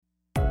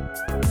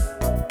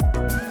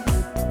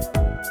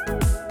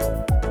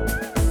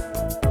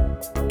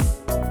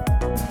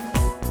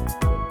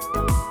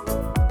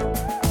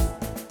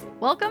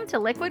Welcome to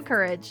Liquid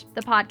Courage,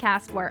 the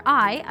podcast where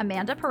I,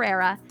 Amanda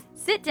Pereira,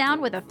 sit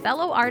down with a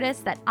fellow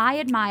artist that I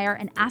admire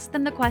and ask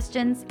them the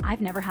questions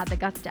I've never had the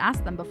guts to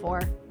ask them before.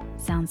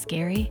 Sounds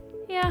scary?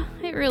 Yeah,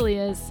 it really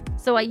is.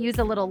 So I use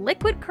a little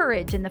liquid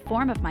courage in the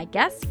form of my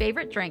guest's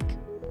favorite drink.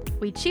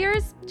 We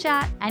cheers,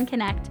 chat, and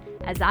connect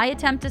as I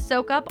attempt to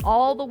soak up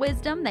all the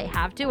wisdom they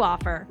have to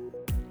offer.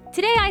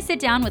 Today I sit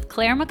down with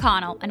Clare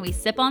McConnell and we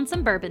sip on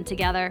some bourbon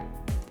together.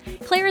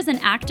 Clare is an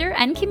actor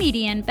and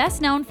comedian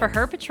best known for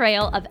her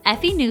portrayal of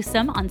Effie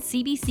Newsom on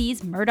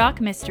CBC's Murdoch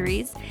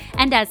Mysteries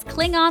and as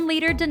Klingon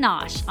leader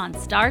Danash on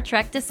Star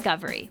Trek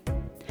Discovery.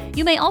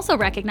 You may also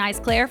recognize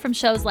Clare from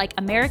shows like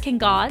American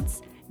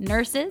Gods,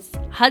 Nurses,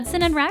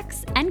 Hudson and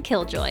Rex, and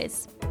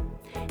Killjoys.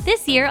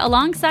 This year,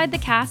 alongside the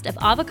cast of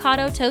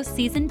Avocado Toast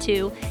Season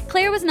 2,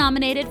 Clare was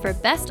nominated for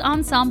Best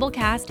Ensemble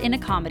Cast in a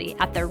Comedy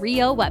at the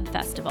Rio Web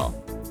Festival.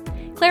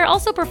 Clare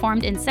also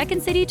performed in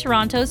Second City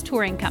Toronto's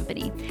touring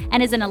company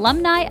and is an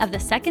alumni of the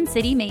Second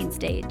City main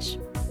stage.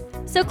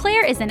 So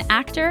Clare is an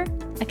actor,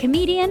 a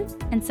comedian,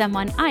 and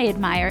someone I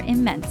admire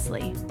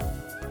immensely.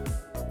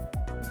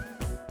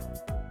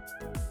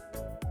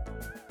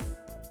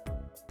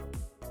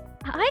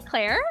 Hi,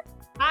 Clare.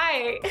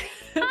 Hi.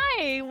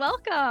 Hi,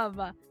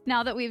 welcome.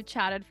 Now that we've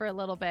chatted for a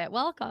little bit,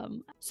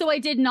 welcome. So I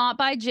did not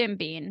buy Jim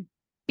Beam.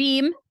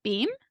 Beam?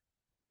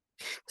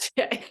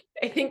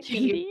 I think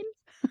Jim Beam?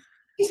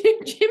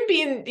 Jim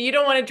Beam, you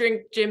don't want to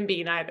drink Jim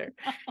Beam either.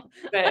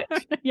 But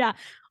yeah,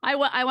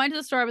 I went to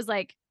the store. I was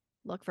like,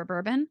 look for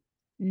bourbon.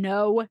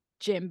 No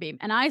Jim Beam.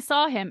 And I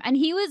saw him and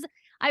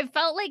I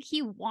felt like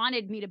he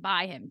wanted me to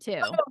buy him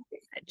too.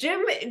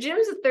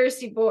 Jim's a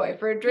thirsty boy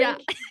for a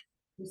drink.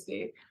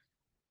 Yeah.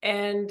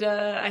 And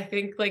I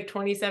think like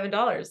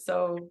 $27.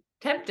 So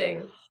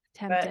tempting.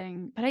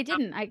 But I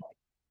didn't.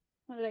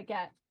 What did I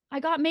get? I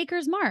got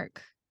Maker's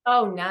Mark.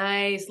 Oh,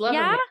 nice. Love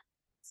yeah?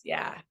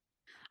 Yeah.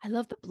 I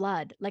love the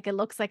blood. Like it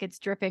looks like it's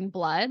dripping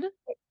blood.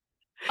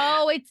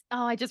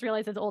 I just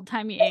realized it's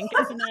old-timey ink,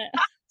 isn't it?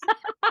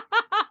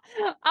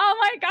 Oh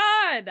my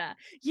God.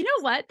 You know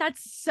what?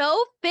 That's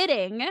so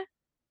fitting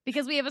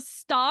because we have a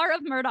star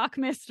of Murdoch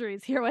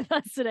Mysteries here with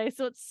us today.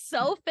 So it's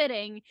so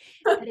fitting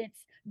that it's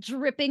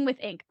dripping with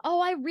ink.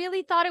 Oh, I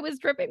really thought it was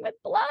dripping with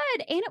blood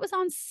and it was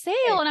on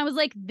sale. And I was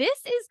like, this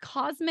is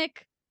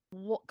cosmic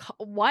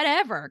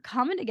whatever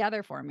coming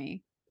together for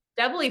me.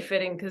 Doubly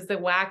fitting because the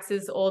wax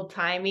is old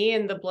timey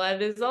and the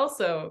blood is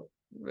also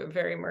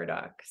very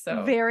Murdoch.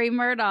 So very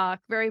Murdoch.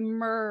 Well,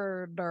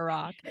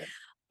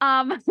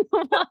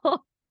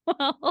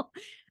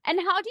 and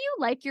how do you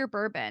like your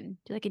bourbon?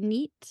 Do you like it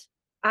neat?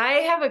 I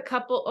have a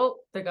couple. Oh,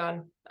 they're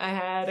gone. I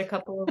had a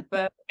couple of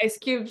ice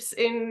cubes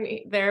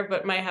in there,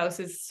 but my house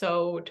is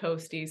so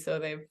toasty, so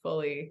they've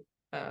fully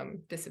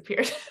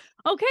disappeared.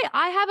 Okay,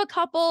 I have a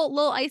couple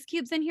little ice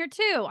cubes in here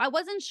too. I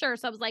wasn't sure,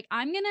 so I was like,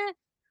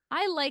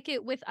 I like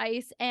it with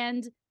ice.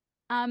 And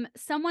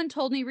someone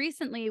told me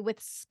recently with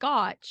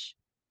scotch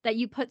that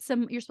you're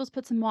supposed to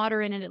put some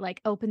water in and it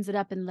like opens it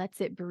up and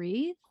lets it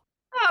breathe.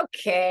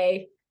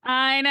 Okay.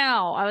 I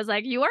know. I was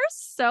like, you are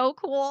so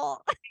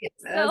cool.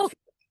 So,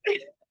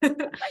 like, all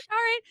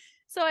right.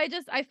 So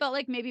I felt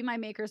like maybe my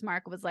Maker's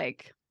Mark was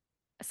like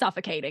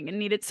suffocating and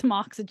needed some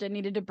oxygen,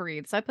 needed to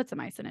breathe. So I put some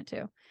ice in it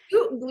too.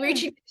 You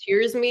reaching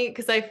tears me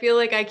because I feel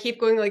like I keep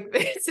going like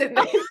this and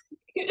then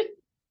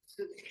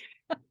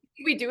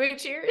we do a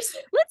cheers?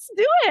 Let's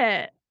do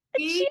it.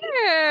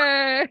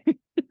 Cheers.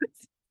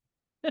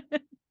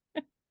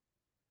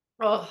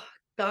 Oh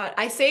God,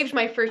 I saved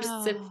my first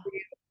sip for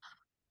you.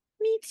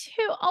 Me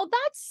too. Oh,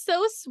 that's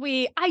so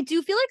sweet. I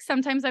do feel like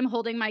sometimes I'm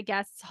holding my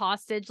guests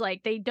hostage.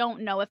 Like they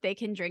don't know if they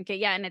can drink it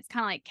yet. And it's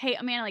kind of like, hey,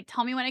 Amanda, like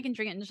tell me when I can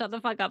drink it and shut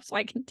the fuck up so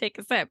I can take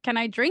a sip. Can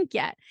I drink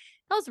yet?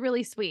 That was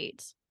really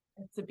sweet.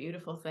 It's a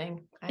beautiful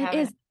thing. I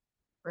haven't had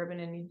bourbon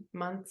in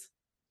months.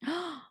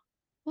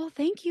 Well,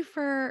 thank you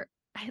for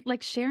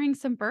like sharing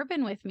some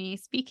bourbon with me.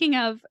 Speaking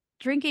of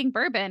drinking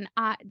bourbon,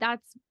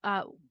 that's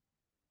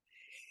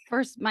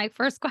my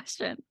first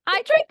question.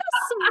 I drank the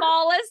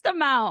smallest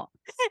amount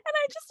and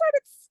I just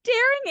started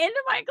staring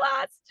into my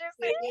glass.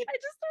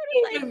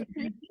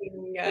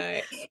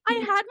 I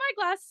had my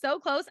glass so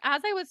close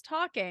as I was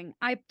talking.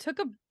 I took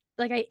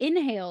I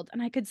inhaled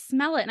and I could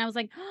smell it and I was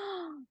like,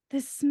 oh,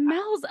 this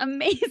smells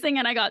amazing.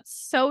 And I got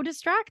so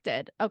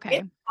distracted. Okay.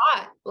 It's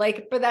hot.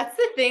 But that's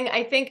the thing.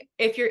 I think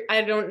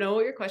I don't know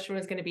what your question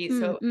was going to be.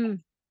 So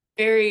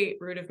very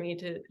rude of me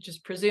to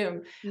just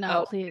presume.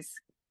 No, please.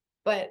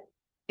 But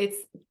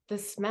the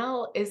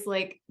smell is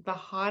like the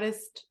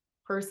hottest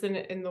person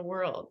in the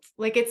world.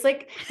 Like, it's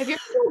like, have you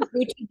ever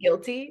felt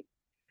guilty?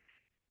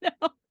 No.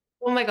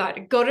 Oh my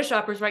God. Go to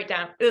Shoppers right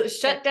now.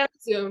 Shut down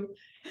Zoom.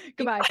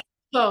 Goodbye.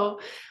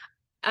 So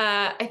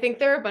I think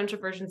there are a bunch of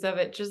versions of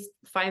it. Just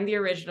find the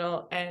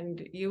original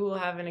and you will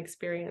have an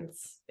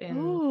experience.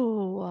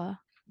 Ooh.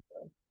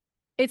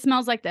 It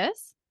smells like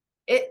this?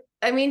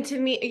 To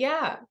me,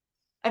 yeah.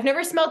 I've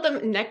never smelled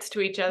them next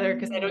to each other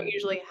because I don't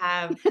usually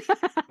have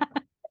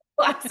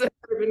glass of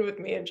bourbon with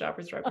me in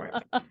Shoppers Drug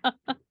Mart.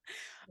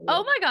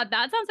 Oh my God,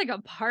 that sounds like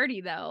a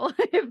party though.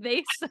 If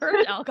they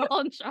served alcohol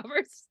in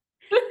Shoppers.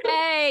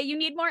 Hey, you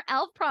need more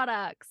elf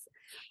products.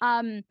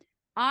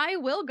 I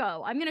will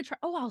go. I'm gonna try.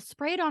 Oh, I'll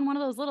spray it on one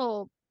of those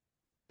little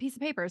piece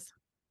of papers.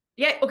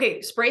 Yeah,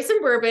 okay, spray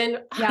some bourbon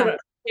Yeah. on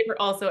paper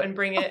also and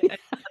bring it and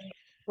tell me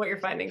what your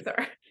findings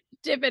are.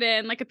 Dip it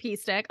in like a pea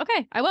stick.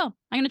 Okay, I will.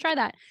 I'm gonna try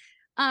that.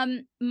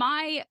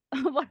 My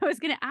what I was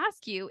gonna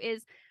ask you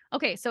is,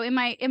 okay, so in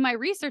my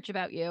research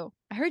about you,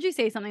 I heard you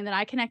say something that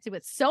I connected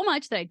with so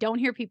much that I don't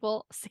hear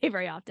people say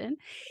very often.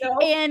 No.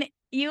 And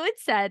you had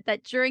said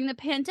that during the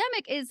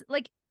pandemic is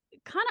like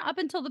kind of up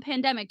until the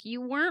pandemic,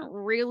 you weren't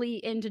really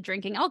into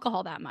drinking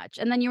alcohol that much.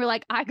 And then you were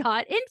like, I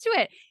got into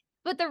it.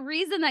 But the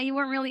reason that you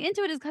weren't really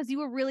into it is because you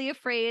were really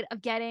afraid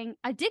of getting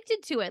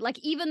addicted to it. Like,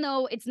 even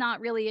though it's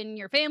not really in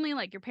your family,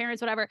 like your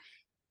parents, whatever.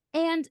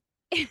 And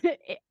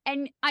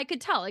and I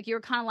could tell, like, you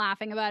were kind of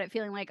laughing about it,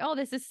 feeling like, oh,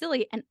 this is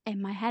silly. And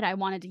in my head, I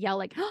wanted to yell,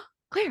 like, oh,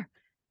 Claire,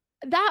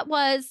 that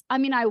was, I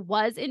mean, I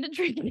was into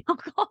drinking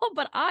alcohol,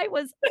 but I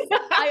always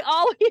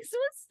was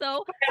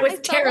so, I was I felt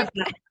like,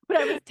 terrified. but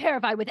I was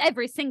terrified with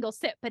every single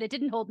sip, but it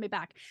didn't hold me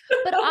back.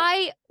 But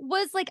I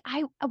was like,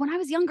 when I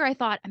was younger, I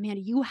thought, Amanda,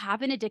 you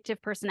have an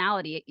addictive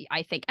personality,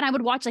 I think. And I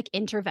would watch like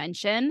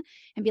Intervention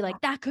and be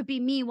like, that could be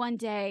me one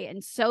day,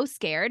 and so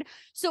scared.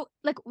 So,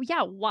 like,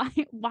 yeah,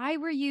 why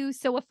were you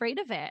so afraid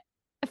of it?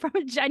 From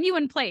a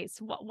genuine place.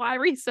 Why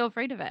were you so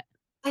afraid of it?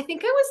 I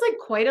think I was, like,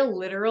 quite a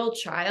literal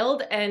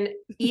child, and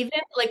even,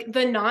 like,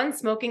 the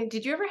non-smoking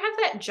did you ever have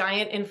that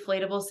giant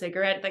inflatable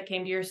cigarette that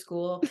came to your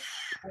school?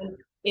 And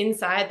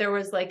inside there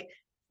was, like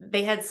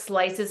they had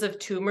slices of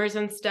tumors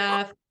and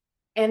stuff,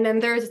 and then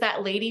there's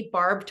that lady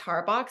Barb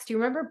Tarbox. Do you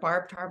remember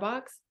Barb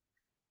Tarbox?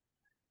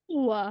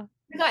 Ooh, My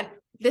God,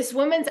 this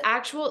woman's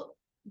actual,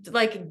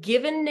 like,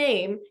 given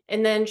name,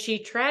 and then she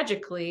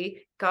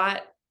tragically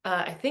got,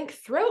 I think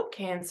throat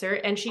cancer,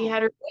 and she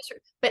had her voice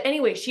but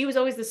anyway, she was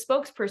always the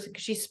spokesperson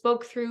because she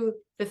spoke through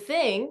the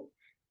thing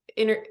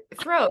in her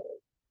throat,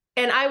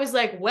 and I was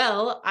like,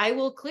 "Well, I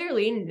will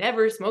clearly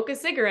never smoke a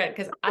cigarette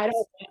because I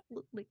don't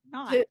absolutely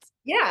not. want to."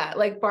 Yeah,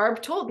 like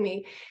Barb told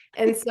me,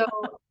 and so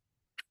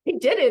I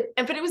did it,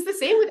 and but it was the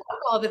same with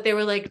alcohol that they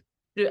were like,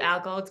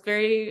 Alcohol's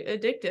very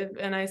addictive,"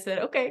 and I said,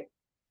 "Okay."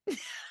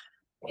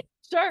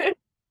 Sure.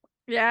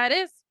 Yeah, it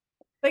is.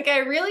 Like, I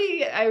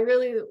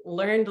really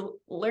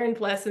learned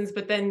lessons,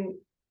 but then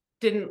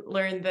didn't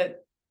learn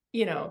that,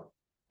 you know,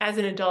 as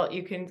an adult,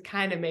 you can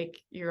kinda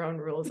make your own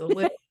rules a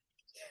little.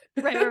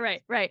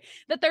 Right.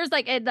 That there's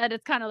like that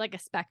it's kind of like a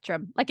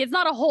spectrum. Like, it's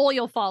not a hole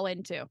you'll fall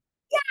into.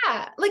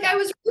 Yeah, like, I Yeah.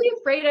 was really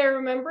afraid. I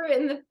remember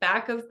in the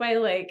back of my,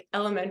 like,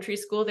 elementary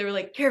school, they were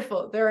like,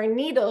 "Careful, there are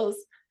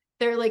needles."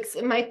 There, like,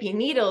 it might be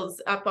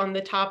needles up on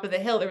the top of the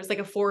hill. There was, like,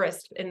 a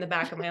forest in the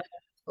back of my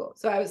elementary school.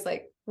 So I was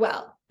like,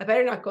 "Well, I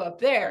better not go up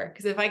there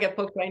because if I get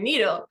poked by a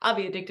needle, I'll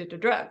be addicted to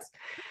drugs."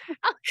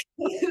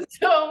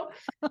 So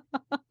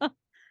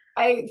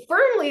I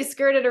firmly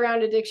skirted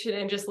around addiction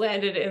and just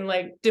landed in,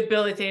 like,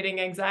 debilitating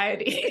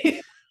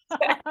anxiety.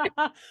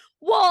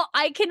 Well,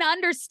 I can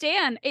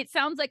understand. It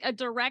sounds like a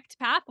direct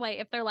pathway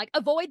if they're like,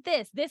 avoid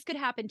this. This could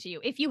happen to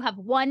you. If you have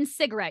one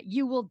cigarette,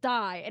 you will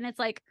die. And it's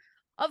like,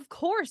 of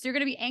course, you're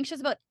going to be anxious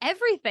about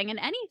everything and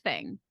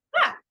anything.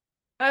 Yeah.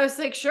 I was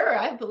like, "Sure,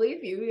 I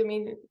believe you." I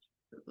mean,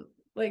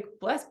 like,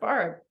 bless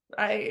Barb.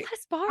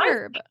 Bless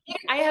Barb.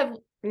 I have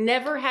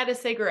never had a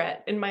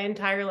cigarette in my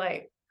entire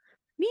life.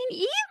 Me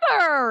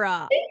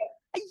neither.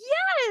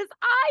 Yes,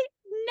 I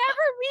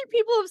never meet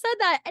people who've said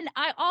that, and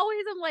I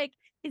always am like,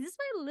 "Is this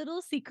my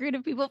little secret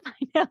if people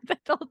find out that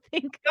they'll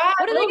think, God,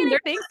 what are they little gonna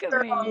nerd think of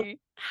girl. me?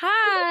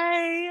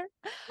 Hi."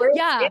 We're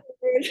Yeah,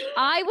 scared.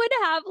 I would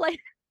have, like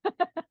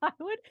I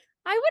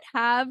would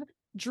have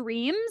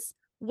dreams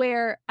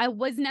where I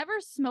was never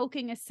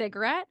smoking a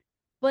cigarette,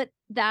 but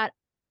that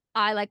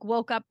I, like,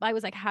 woke up, I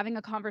was, like, having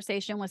a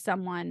conversation with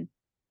someone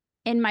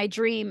in my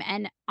dream,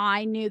 and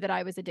I knew that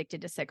I was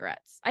addicted to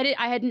cigarettes. I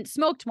hadn't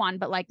smoked one,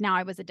 but, like, now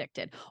I was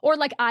addicted. Or,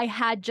 like, I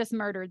had just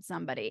murdered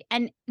somebody,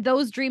 and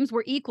those dreams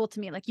were equal to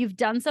me. Like, you've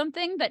done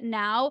something that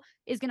now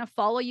is gonna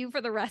follow you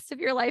for the rest of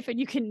your life, and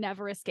you can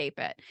never escape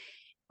it.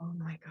 Oh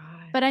my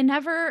God. But I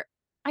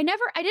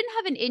didn't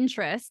have an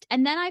interest,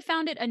 and then I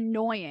found it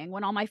annoying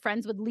when all my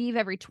friends would leave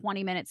every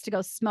 20 minutes to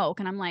go smoke,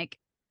 and I'm like,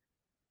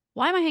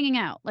 "Why am I hanging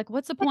out? Like,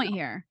 what's the point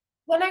here?"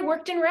 When I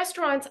worked in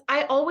restaurants,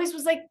 I always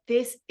was like,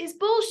 "This is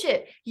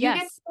bullshit." You get to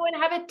Yes. go and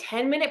have a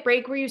 10-minute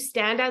break where you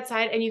stand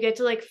outside and you get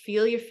to, like,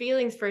 feel your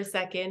feelings for a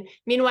second.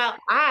 Meanwhile,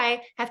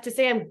 I have to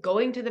say I'm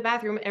going to the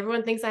bathroom.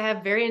 Everyone thinks I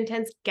have very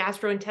intense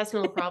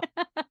gastrointestinal problems.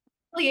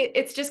 Really,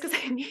 it's just because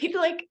I need,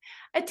 like,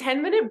 a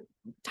 10-minute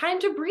time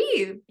to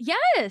breathe,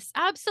 Yes,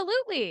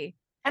 absolutely.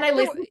 and I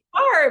There listen to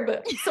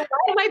Barb. So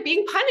why am I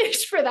being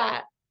punished for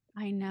that?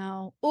 I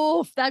know.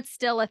 Oof, that's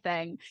still a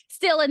thing.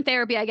 Still in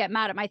therapy, I get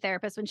mad at my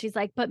therapist when she's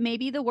like, "But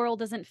maybe the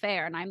world isn't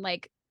fair." And I'm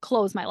like,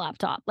 "Close my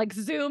laptop." Like,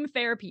 Zoom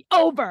therapy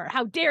over.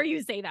 How dare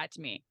you say that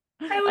to me?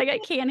 I Like, would I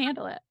can't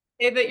handle it.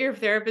 say that your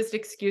therapist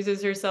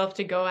excuses herself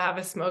to go have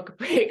a smoke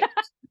break.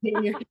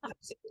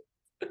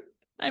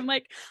 I'm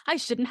like, "I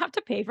shouldn't have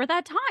to pay for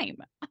that time."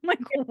 I'm like,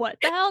 "What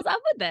the hell's up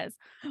with this?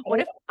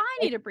 What if I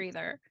need a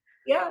breather?"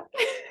 Yeah.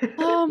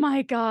 Oh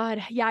my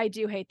God. Yeah, I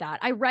do hate that.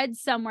 I read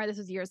somewhere, this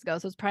was years ago,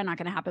 so it's probably not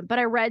going to happen, but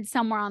I read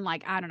somewhere on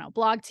like, I don't know,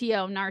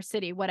 BlogTO,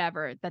 Narcity,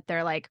 whatever, that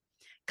they're like,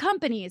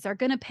 companies are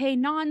going to pay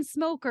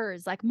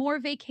non-smokers like more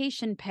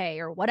vacation pay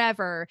or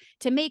whatever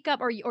to make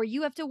up, or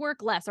you have to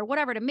work less or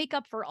whatever to make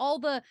up for all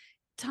the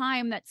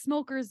time that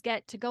smokers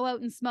get to go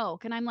out and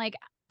smoke. And I'm like,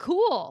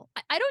 cool.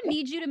 I don't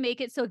need you to make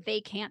it so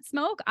they can't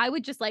smoke. I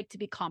would just like to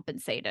be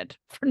compensated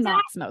for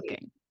not Exactly.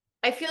 smoking.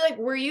 I feel like,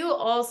 were you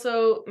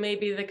also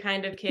maybe the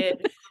kind of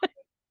kid,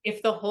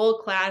 if the whole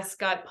class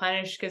got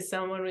punished because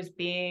someone was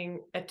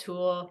being a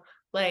tool,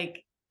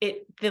 like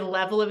the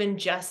level of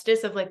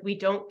injustice of like, we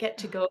don't get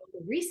to go to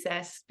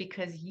recess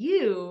because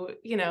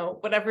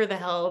whatever the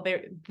hell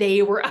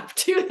they were up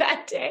to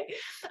that day.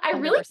 I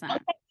really felt 100%.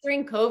 that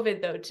during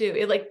COVID though, too.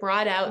 It like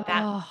brought out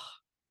that Oh.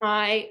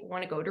 I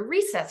want to go to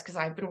recess because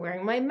I've been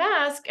wearing my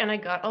mask and I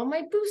got all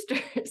my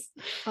boosters.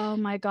 Oh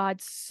my God,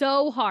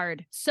 so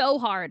hard, so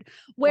hard.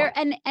 Yeah. Where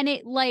and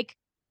it like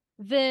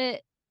the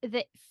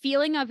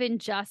feeling of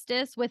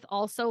injustice with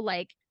also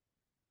like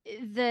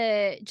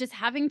the just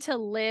having to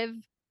live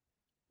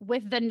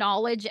with the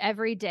knowledge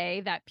every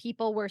day that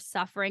people were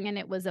suffering and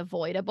it was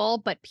avoidable,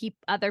 but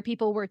other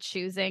people were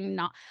choosing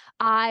not.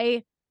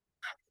 I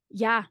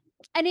Yeah.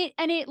 And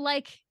it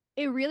like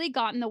it really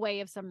got in the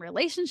way of some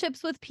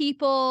relationships with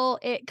people.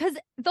 Cuz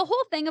the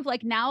whole thing of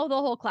like now the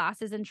whole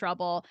class is in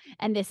trouble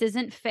and this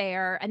isn't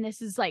fair and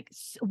this is like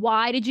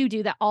why did you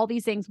do that? All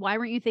these things. Why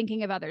weren't you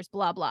thinking of others?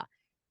 Blah blah.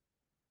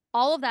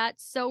 All of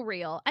that's so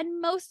real.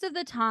 And most of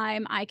the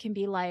time I can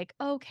be like,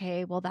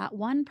 "Okay, well that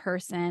one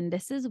person,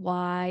 this is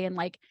why," and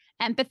like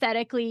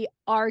empathetically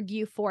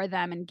argue for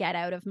them and get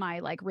out of my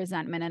like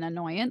resentment and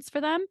annoyance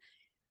for them.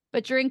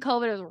 But during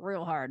COVID, it was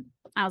real hard.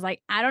 I was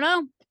like, I don't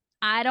know.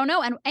 I don't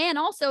know. And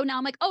also now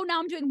I'm like, oh, now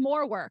I'm doing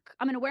more work.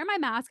 I'm going to wear my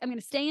mask. I'm going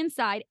to stay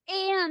inside.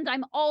 And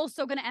I'm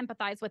also going to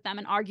empathize with them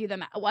and argue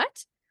them.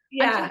 What?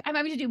 Yeah. I'm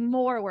having to do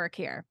more work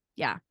here.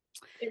 Yeah.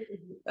 It was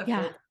a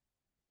Yeah. full.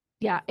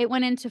 Yeah. It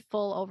went into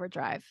full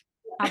overdrive.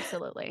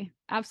 Absolutely.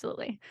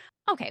 Absolutely.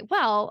 Okay.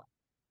 Well,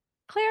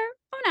 Claire,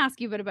 I want to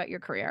ask you a bit about your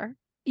career.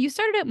 You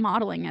started out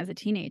modeling as a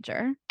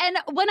teenager. And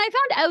when I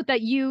found out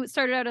that you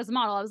started out as a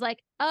model, I was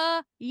like,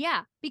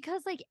 yeah,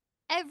 because like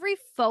every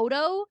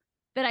photo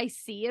that I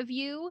see of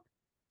you,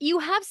 you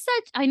have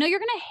such, I know you're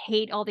going to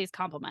hate all these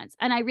compliments.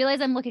 And I realize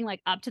I'm looking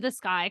like up to the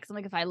sky because I'm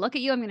like, if I look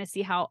at you, I'm going to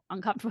see how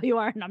uncomfortable you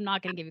are and I'm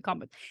not going to give you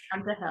compliments.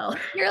 Come to hell.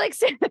 You're like,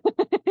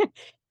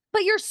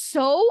 but you're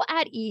so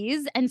at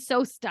ease and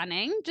so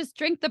stunning. Just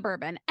drink the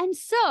bourbon. And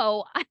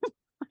so,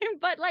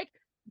 but like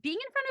being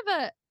in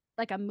front of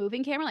a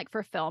moving camera, like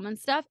for film and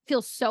stuff,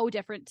 feels so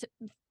different.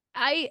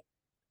 I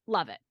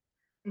love it.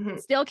 Mhm.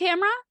 Still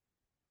camera,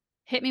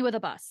 hit me with a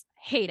bus.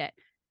 Hate it.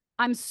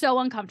 I'm so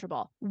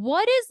uncomfortable.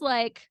 What's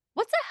a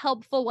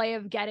helpful way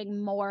of getting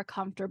more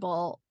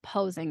comfortable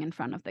posing in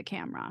front of the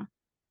camera?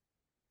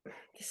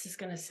 This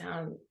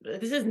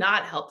is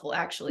not helpful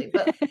actually,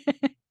 but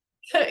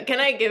can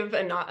I give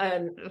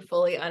a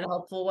fully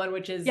unhelpful one,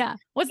 which is Yeah.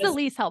 What's the just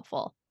least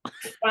helpful?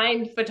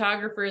 find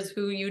photographers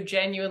who you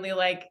genuinely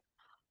like,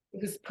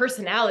 whose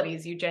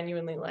personalities you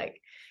genuinely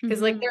like.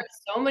 Because like there Mhm.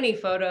 are so many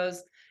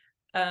photos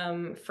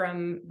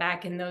from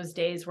back in those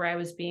days where I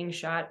was being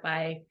shot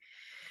by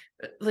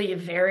like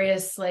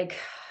various like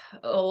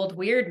old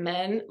weird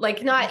men,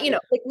 like not,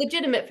 like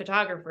legitimate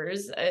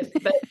photographers,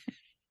 but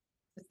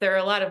there are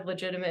a lot of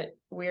legitimate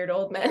weird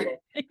old men.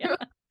 Yeah.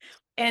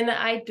 And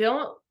I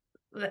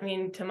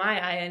mean, to my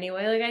eye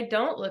anyway, like I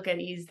don't look at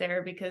ease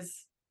there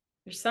because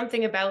there's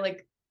something about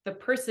like the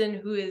person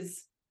who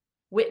is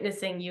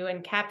witnessing you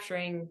and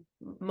capturing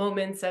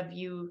moments of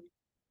you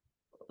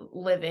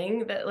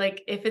living, that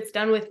like if it's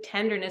done with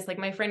tenderness, like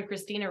my friend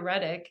Christina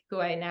Ruddick, who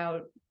I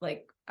now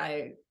like,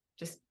 I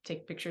just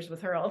take pictures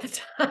with her all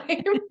the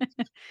time.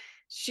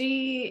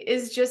 She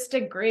is just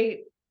a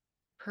great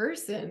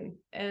person.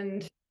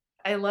 And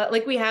I love,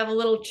 like, we have a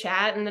little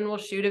chat and then we'll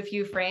shoot a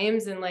few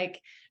frames and like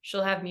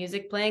she'll have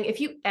music playing. If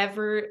you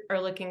ever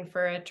are looking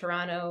for a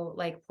Toronto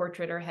like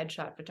portrait or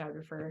headshot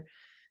photographer,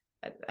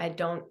 I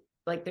don't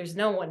like, there's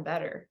no one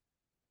better.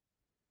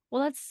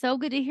 Well, that's so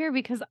good to hear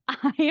because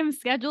I am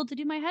scheduled to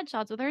do my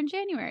headshots with her in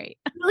January.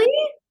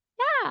 Really?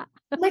 Yeah.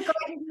 Oh my God,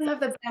 you're gonna have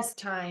the best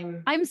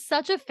time. I'm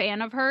such a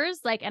fan of hers,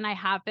 like, and I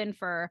have been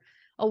for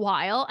a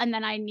while, and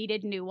then I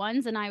needed new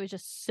ones, and I was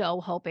just so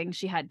hoping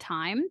she had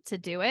time to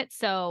do it,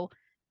 so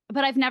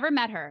but I've never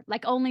met her,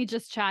 like, only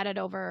just chatted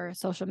over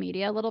social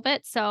media a little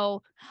bit,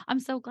 so I'm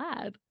so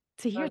glad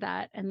to hear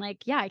that, and,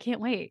 like, yeah, I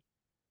can't wait.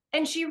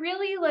 And she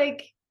really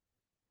like,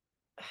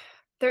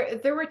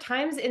 there were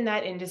times in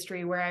that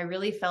industry where I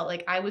really felt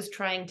like I was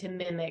trying to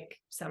mimic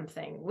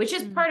something, which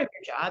is Mm. part of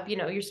your job.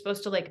 You're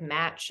supposed to like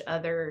match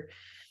other,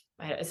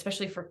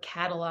 especially for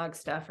catalog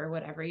stuff or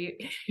whatever. You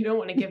you don't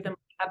want to give them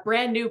a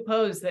brand new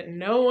pose that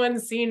no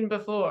one's seen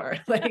before.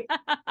 Like,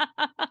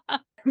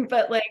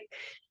 but like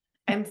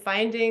I'm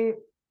finding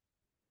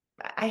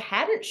I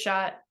hadn't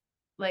shot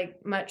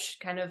like much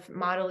kind of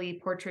modelly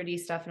portraity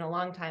stuff in a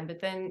long time, but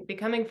then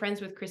becoming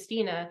friends with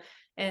Christina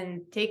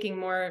and taking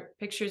more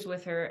pictures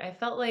with her, I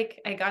felt like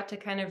I got to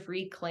kind of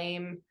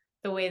reclaim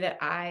the way that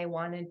I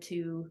wanted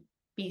to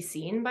be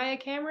seen by a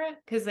camera,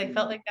 because I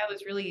felt like that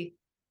was really,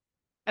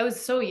 I was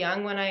so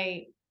young when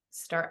I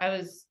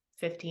was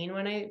 15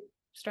 when I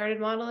started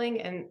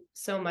modeling, and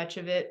so much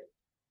of it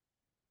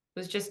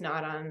was just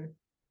not on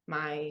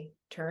my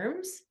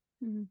terms.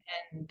 Mhm.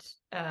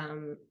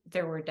 And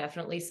there were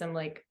definitely some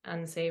like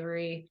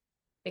unsavory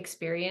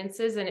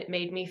experiences, and it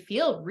made me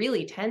feel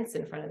really tense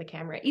in front of the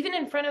camera, even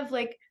in front of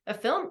like a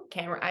film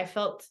camera. I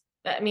felt,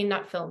 I mean,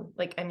 not film,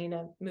 like, I mean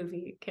a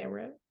movie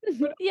camera.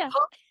 What- Yeah.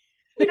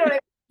 you know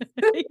what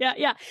Yeah,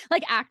 yeah.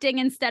 Like acting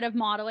instead of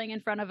modeling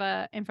in front of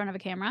a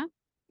camera.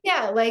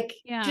 Yeah, like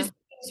Yeah. just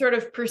sort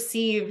of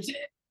perceived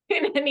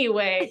in any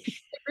way.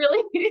 It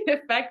really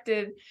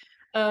affected.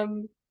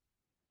 Um,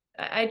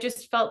 I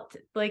just felt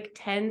like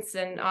tense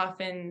and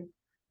often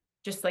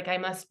just like I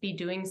must be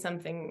doing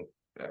something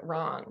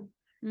wrong.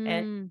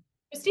 And Mm.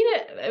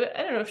 Christina,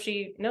 I don't know if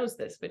she knows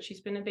this, but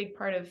she's been a big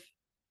part of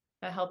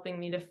helping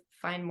me to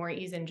find more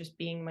ease in just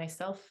being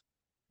myself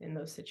in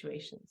those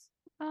situations.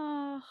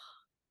 Oh,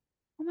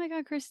 oh my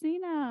God,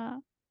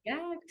 Christina.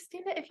 Yeah,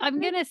 Christina, if you I'm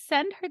need. gonna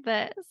send her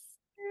this.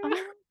 Oh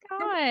my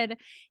God.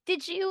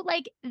 Did you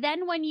like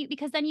then when you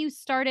because then you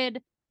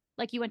started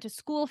like you went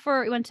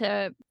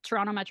to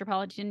Toronto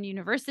Metropolitan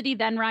University,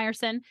 then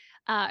Ryerson,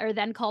 or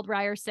then called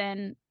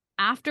Ryerson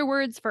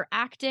afterwards for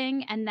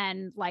acting and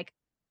then like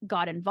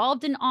got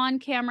involved in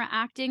on-camera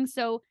acting.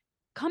 So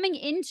coming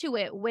into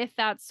it with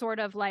that sort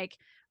of like,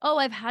 oh,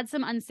 I've had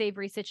some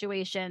unsavory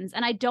situations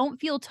and I don't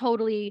feel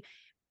totally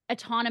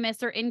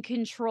autonomous or in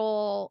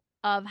control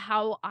of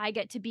how I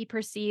get to be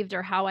perceived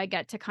or how I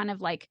get to kind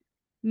of like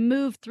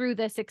move through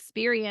this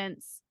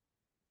experience.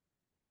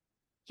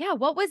 Yeah,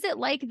 what was it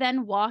like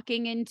then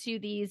walking into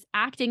these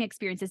acting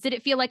experiences? Did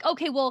it feel like,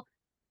 okay, well,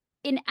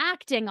 in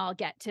acting I'll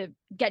get to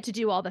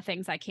do all the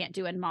things I can't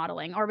do in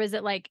modeling? Or was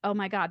it like, oh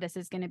my God, this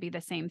is going to be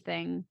the same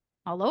thing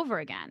all over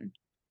again?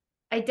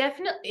 I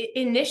definitely,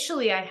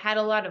 initially, I had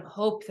a lot of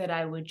hope that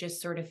I would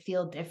just sort of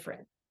feel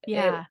different.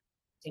 Yeah.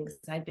 Things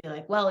I'd be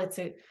like, well,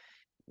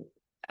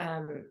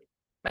 um,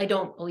 I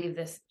don't believe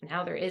this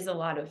now. There is a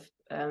lot of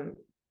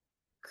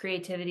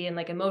creativity and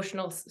like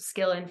emotional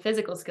skill and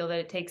physical skill that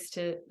it takes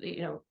to,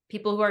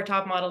 people who are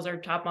top models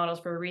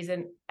for a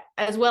reason,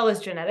 as well as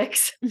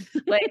genetics.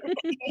 Like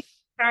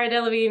Cara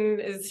Delevingne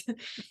is,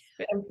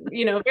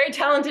 very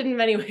talented in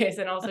many ways,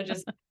 and also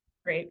just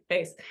great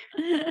face.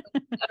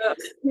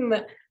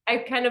 I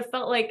kind of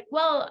felt like,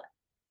 well,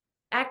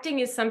 acting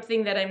is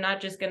something that I'm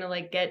not just going to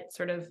like get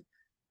sort of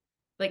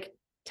like,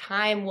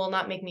 time will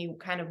not make me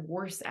kind of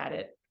worse at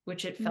it,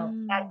 which that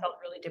Mm. felt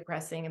really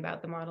depressing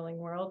about the modeling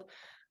world.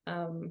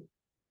 Um,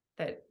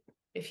 that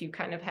if you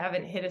kind of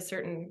haven't hit a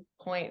certain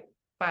point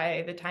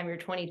by the time you're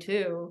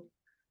 22,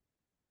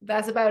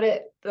 that's about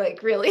it.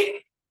 Like,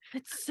 really.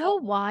 It's so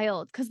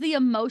wild because the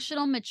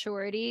emotional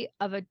maturity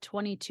of a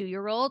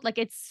 22-year-old, like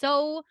it's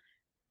so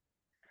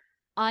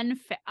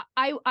unfair.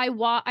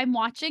 I'm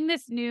watching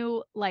this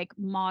new like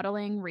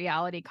modeling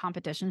reality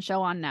competition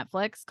show on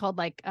Netflix called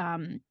like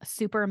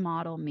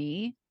Supermodel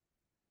Me.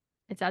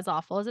 It's as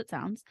awful as it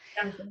sounds.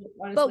 But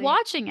Honestly.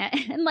 watching it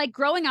and like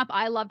growing up,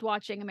 I loved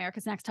watching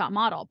America's Next Top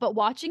Model. But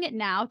watching it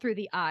now through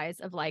the eyes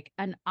of like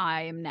an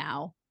I am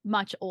now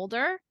much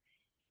older,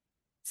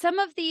 some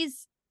of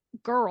these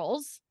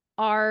girls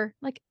are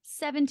like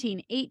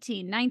 17,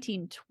 18,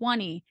 19,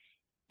 20,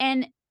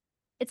 and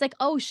it's like,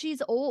 "Oh,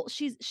 she's old.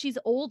 She's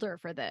older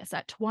for this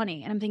at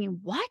 20." And I'm thinking,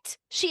 "What?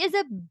 She is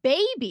a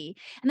baby."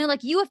 And they're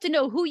like, "You have to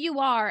know who you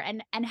are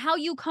and how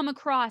you come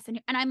across."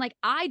 And I'm like,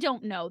 "I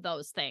don't know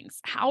those things.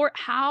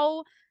 How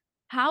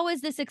is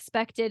this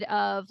expected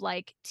of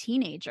like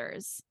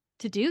teenagers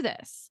to do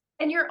this?"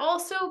 And you're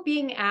also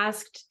being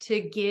asked to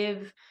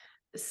give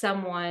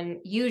someone,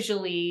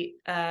 usually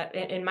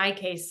in my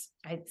case,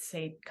 I'd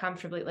say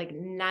comfortably like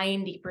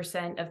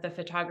 90% of the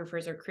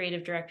photographers or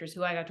creative directors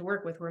who I got to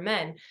work with were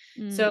men.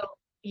 Mm, So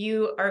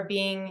you are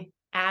being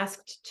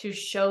asked to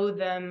show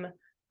them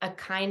a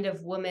kind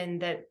of woman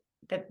that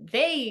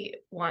they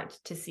want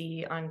to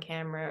see on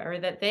camera, or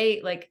that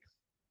they like,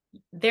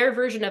 their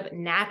version of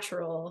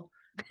natural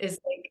is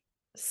like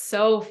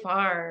so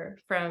far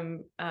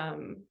from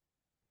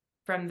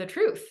the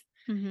truth.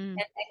 mhm, And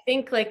I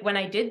think like when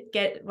I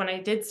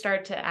did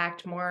start to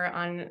act more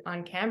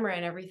on camera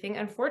and everything,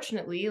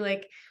 unfortunately,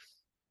 like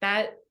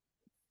that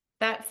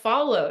that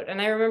followed.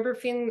 And I remember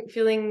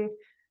feeling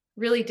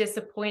really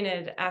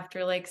disappointed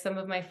after like some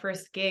of my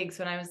first gigs,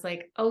 when I was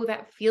like, oh,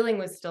 that feeling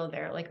was still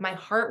there. Like my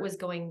heart was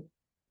going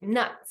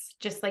nuts,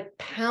 just like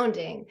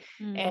pounding,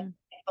 and mm,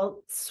 I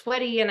felt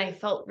sweaty, and I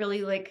felt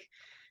really like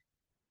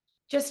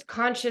just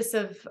conscious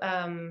of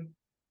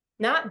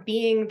not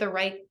being the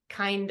right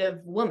kind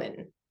of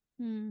woman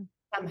mm,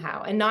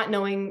 somehow, and not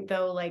knowing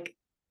though like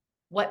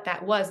what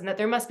that was, and that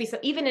there must be some,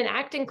 even in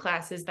acting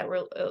classes that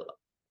were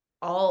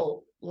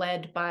all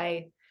led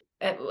by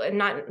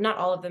not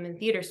all of them in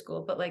theater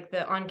school, but like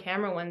the on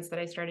camera ones that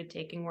I started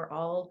taking were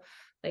all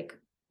like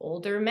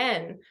older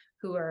men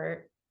who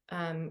are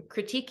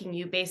critiquing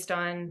you based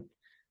on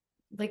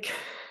like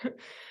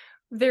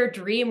their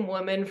dream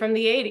woman from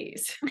the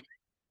 80s,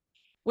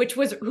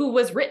 who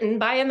was written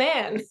by a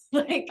man.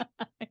 Like,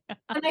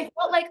 and I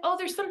felt like, oh,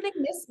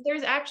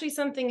 there's actually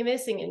something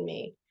missing in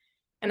me.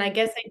 And I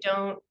guess I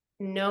don't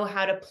know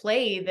how to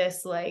play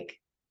this like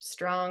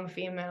strong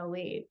female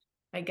lead.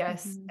 I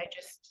guess Mhm. I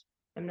just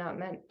am not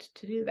meant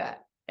to do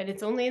that. And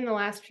it's only in the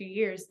last few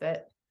years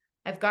that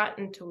I've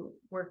gotten to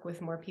work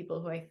with more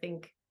people who I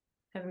think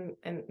have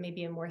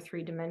maybe a more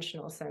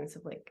three-dimensional sense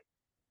of like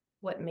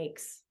what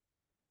makes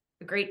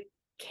a great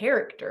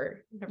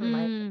character, never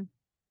mind Mm,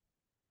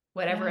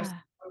 whatever a yeah.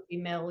 strong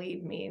female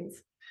lead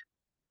means.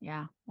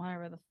 Yeah.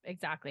 Whatever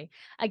exactly.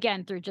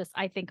 Again, through just,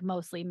 I think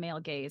mostly male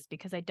gaze,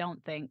 because I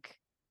don't,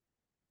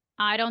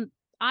 I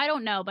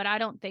don't know, but I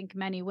don't think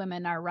many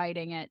women are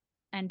writing it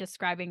and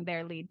describing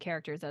their lead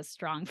characters as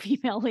strong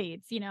female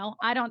leads.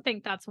 I don't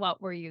think that's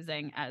what we're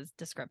using as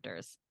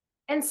descriptors.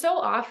 And so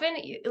often,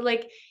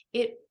 like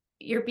it,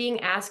 you're being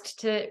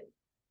asked to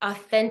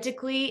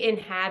authentically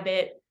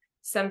inhabit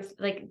some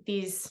like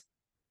these.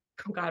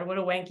 Oh God, what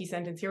a wanky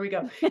sentence. Here we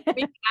go. You're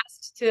being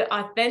asked to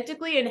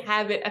authentically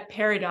inhabit a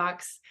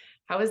paradox.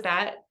 How is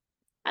that?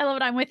 I love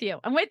it. I'm with you.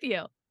 I'm with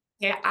you.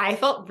 Yeah, I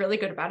felt really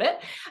good about it.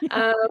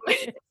 Um,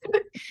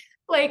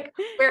 like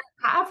where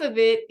half of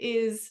it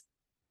is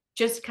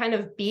just kind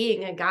of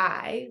being a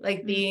guy,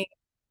 like Mm. being,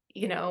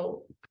 you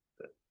know,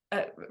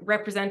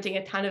 representing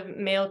a ton of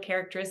male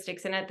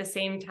characteristics and at the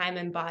same time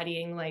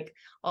embodying like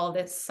all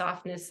this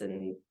softness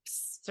and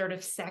sort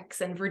of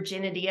sex and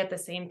virginity at the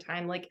same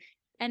time. Like,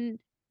 And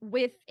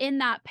within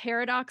that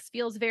paradox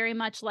feels very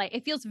much like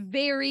it feels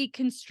very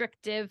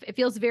constrictive. It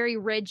feels very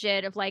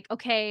rigid of like,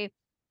 okay,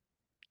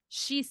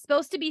 she's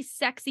supposed to be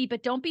sexy,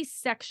 but don't be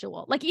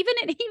sexual. Like even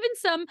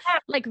some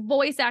like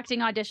voice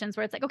acting auditions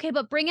where it's like, okay,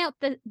 but bring out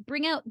the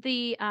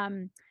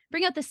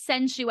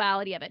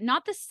sensuality of it,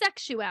 not the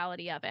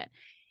sexuality of it.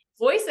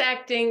 voice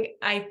acting,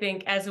 I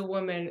think, as a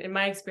woman, in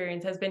my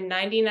experience, has been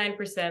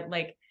 99%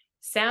 like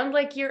sound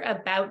like you're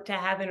about to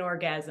have an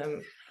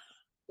orgasm.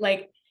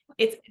 Like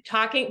it's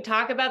talk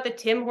about the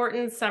Tim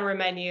Hortons summer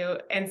menu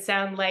and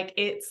sound like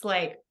it's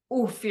like,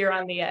 oof, you're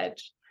on the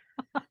edge.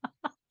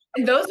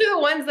 And those are the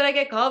ones that I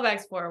get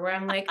callbacks for, where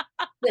I'm like,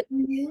 the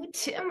new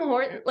Tim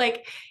Horton,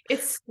 like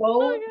it's Oh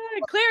so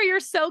god, Claire, you're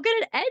so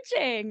good at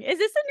edging. Is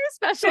this a new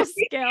special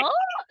skill?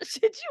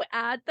 Should you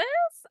add this?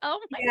 Oh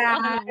my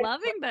god, yeah. I'm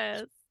loving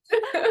this.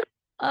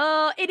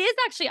 It is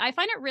actually, I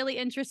find it really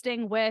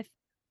interesting with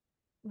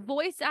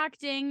voice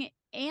acting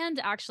and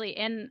actually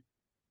in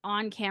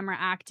on-camera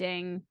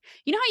acting.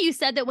 You know how you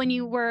said that when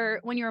you were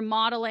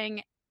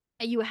modeling,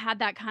 you had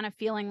that kind of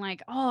feeling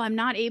like, "Oh, I'm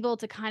not able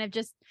to kind of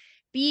just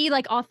be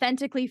like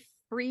authentically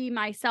free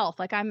myself.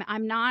 Like I'm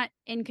not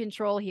in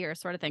control here,"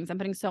 sort of things. I'm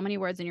putting so many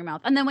words in your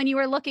mouth. And then when you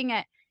were looking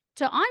at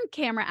to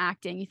on-camera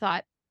acting, you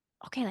thought,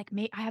 "Okay, like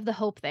I have the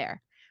hope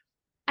there."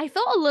 I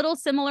felt a little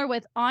similar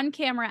with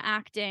on-camera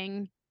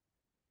acting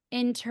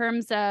in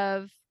terms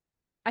of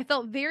I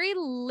felt very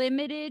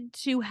limited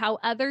to how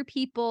other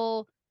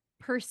people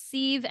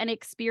perceive and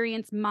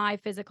experience my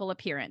physical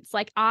appearance.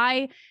 Like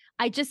I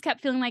just kept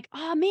feeling like,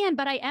 "Oh man,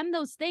 but I am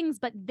those things,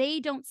 but they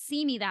don't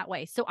see me that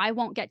way. So I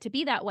won't get to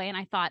be that way." And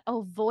I thought,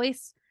 "Oh,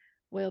 voice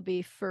will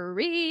be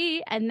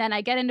free." And then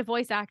I get into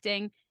voice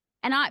acting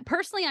and I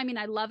personally, I mean,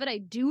 I love it. I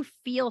do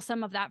feel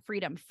some of that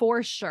freedom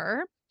for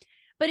sure.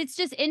 But it's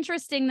just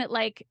interesting that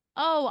like,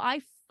 oh,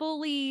 I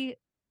fully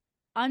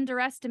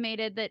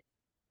underestimated that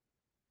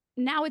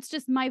now it's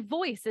just my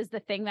voice is the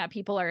thing that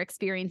people are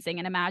experiencing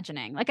and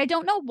imagining. Like, I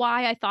don't know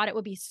why I thought it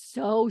would be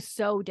so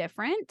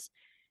different.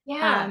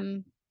 Yeah.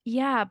 Um,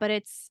 yeah, but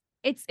it's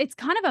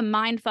kind of a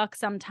mind fuck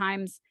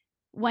sometimes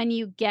when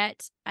you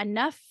get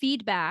enough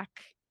feedback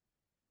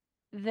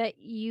that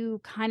you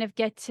kind of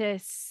get to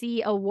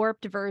see a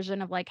warped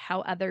version of like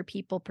how other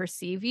people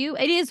perceive you.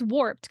 It is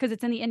warped because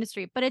it's in the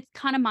industry, but it's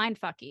kind of mind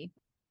fucky.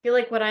 Feel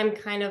like what I'm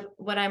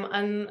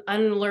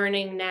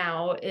unlearning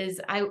now is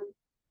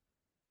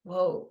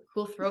whoa,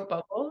 cool throat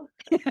bubble.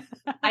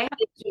 I had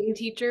a gym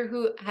teacher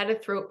who had a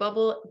throat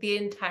bubble the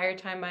entire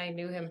time I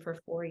knew him for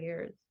 4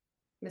 years,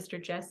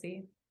 Mr.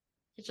 Jesse.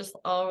 It just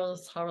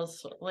always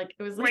like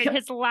it was like Wait,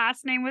 his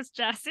last name was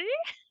Jesse?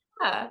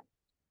 yeah.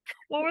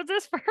 What was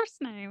his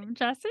first name?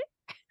 Jesse?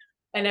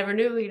 I never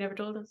knew. He never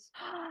told us.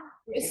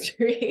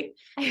 Mystery.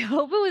 I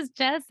hope it was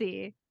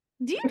Jesse.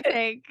 Do you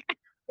think?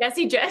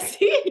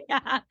 Jesse. Yeah,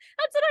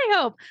 that's what I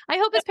hope. I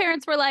hope his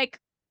parents were like,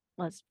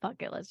 "Let's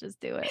fuck it. Let's just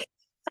do it.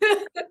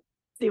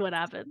 See what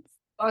happens."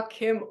 Fuck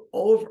him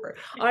over.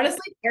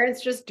 Honestly,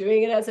 parents just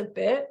doing it as a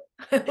bit.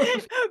 For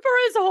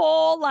his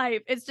whole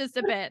life, it's just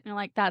a bit. And you're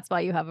like, "That's why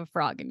you have a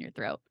frog in your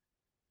throat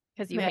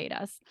because you Man, hate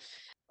us."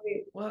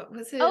 wait, what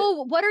was it?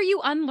 Oh, what are you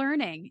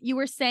unlearning? You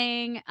were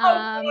saying, Oh,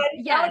 God,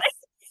 yes.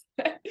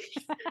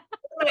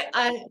 what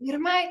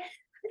am I?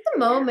 At the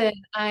moment,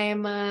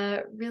 I'm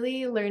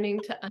really learning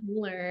to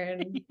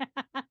unlearn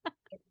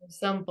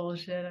some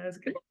bullshit. I was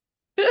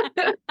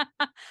gonna.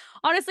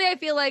 Honestly, I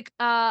feel like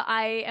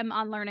I am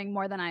unlearning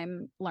more than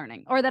I'm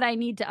learning, or that I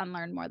need to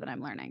unlearn more than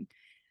I'm learning.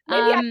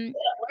 Maybe I Um, can't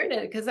learn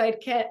it because I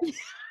can't.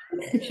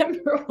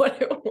 remember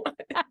what it was.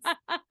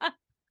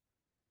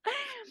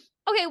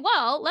 Okay,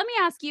 well, let me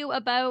ask you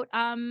about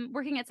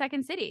working at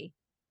Second City.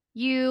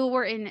 You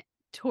were in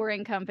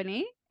touring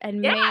company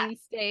and Yeah. main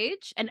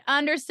stage and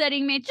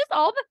understudying main, just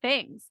all the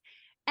things.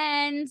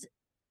 And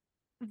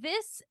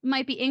this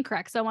might be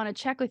incorrect, so I want to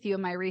check with you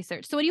in my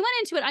research. So when you went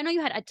into it, I know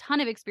you had a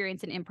ton of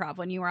experience in improv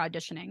when you were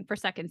auditioning for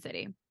Second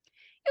City.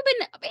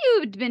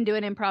 You've been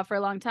doing improv for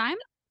a long time.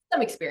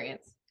 Some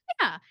experience.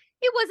 Yeah.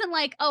 It wasn't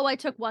like, "Oh, I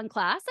took one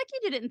class." Like, you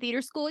did it in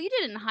theater school, you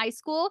did it in high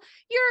school.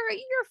 Your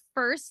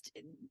first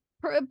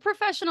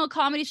professional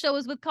comedy show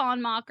was with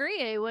Colin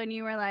Mockery, when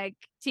you were, like,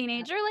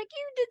 teenager. Like,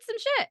 you did some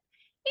shit.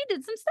 You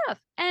did some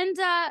stuff. And,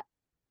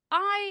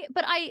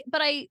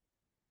 I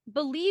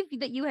believe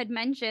that you had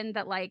mentioned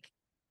that, like,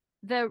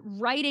 the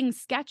writing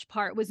sketch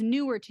part was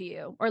newer to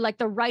you, or, like,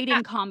 the Yeah.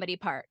 writing comedy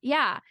part.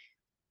 Yeah.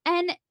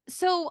 And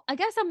so I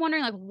guess I'm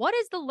wondering, like, what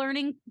is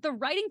the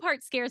writing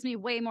part scares me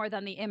way more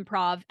than the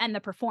improv and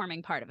the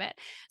performing part of it.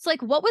 So,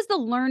 like, what was the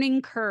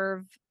learning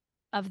curve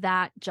of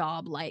that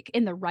job like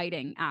in the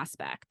writing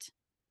aspect?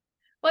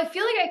 Well, I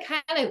feel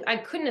like I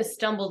couldn't have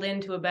stumbled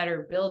into a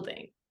better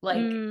building, like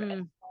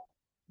Mm,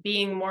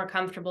 being more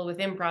comfortable with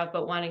improv,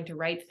 but wanting to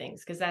write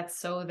things because that,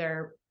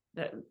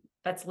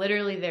 that's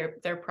literally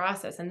their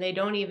process, and they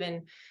don't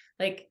even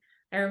like.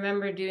 I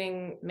remember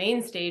doing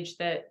main stage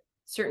that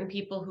certain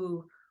people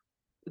who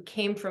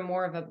came from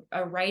more of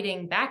a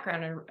writing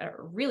background and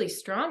really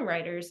strong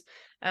writers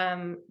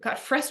got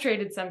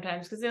frustrated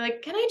sometimes because they're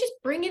like, can I just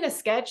bring in a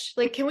sketch?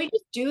 Like, can we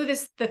just do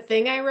the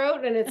thing I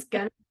wrote and it's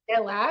gonna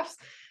get laughs?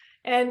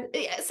 And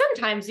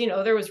sometimes,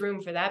 there was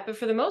room for that, but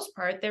for the most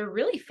part, they're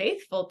really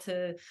faithful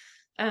to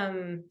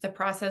the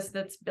process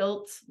that's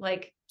built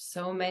like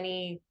so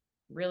many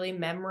really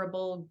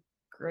memorable,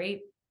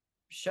 great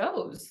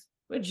shows,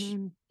 which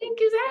mhm, I think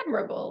is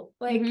admirable.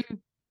 Like, mhm,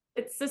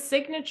 it's the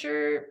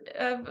signature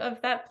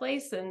of that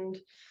place, and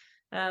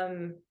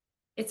um,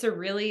 it's a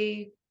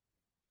really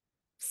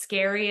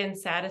scary and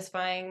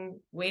satisfying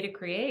way to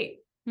create.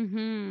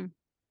 mhm.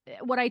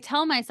 What I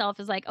tell myself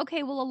is like,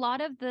 okay, well, a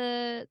lot of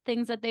the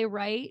things that they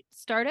write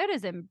start out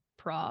as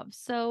improv,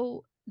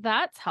 so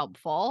that's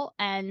helpful.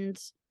 And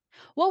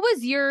what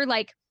was your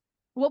like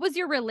what was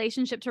your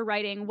relationship to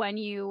writing when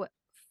you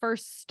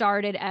first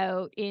started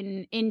out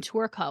in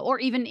Tourco, or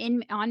even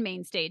in on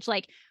main stage?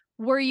 Like,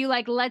 were you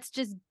like, let's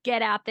just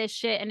get at this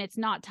shit and it's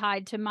not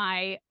tied to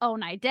my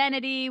own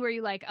identity? Were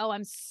you like, oh,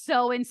 I'm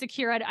so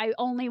insecure, I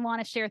only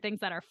want to share things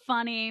that are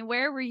funny?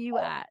 Where were you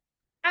at?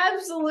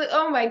 Absolutely.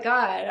 Oh my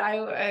God.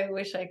 I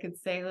wish I could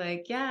say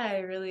like, yeah,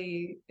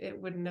 it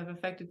wouldn't have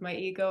affected my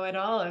ego at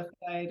all if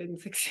I didn't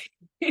succeed.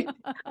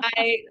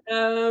 I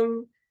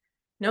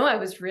no, I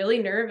was really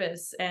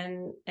nervous,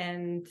 and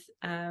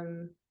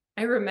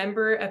I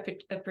remember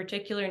a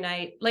particular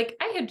night, like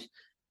I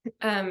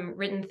had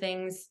written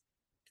things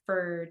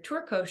for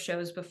Tourco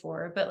shows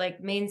before, but like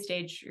main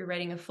stage, you're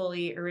writing a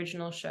fully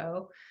original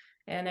show.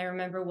 And I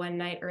remember one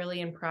night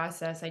early in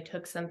process, I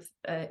took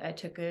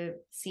a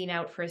scene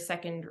out for a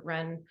second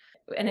run,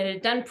 and it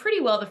had done pretty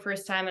well the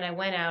first time. And I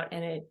went out,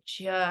 and it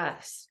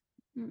just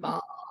Mm.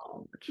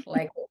 bombed.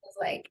 Like, it was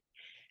like,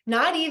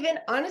 not even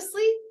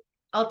honestly.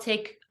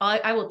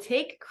 I will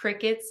take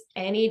crickets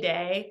any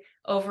day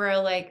over a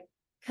like,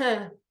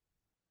 huh,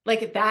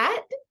 like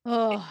that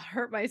Oh,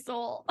 hurt my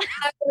soul.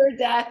 or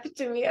death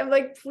to me. I'm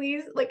like,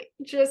 please, like,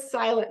 just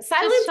silence.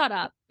 Just Silence shut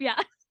up. Yeah.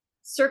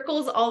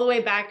 circles all the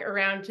way back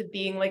around to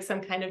being like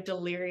some kind of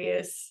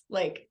delirious,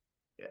 like,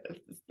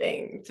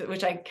 thing,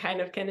 which I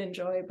kind of can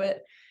enjoy.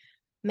 But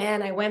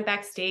man, I went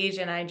backstage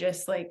and I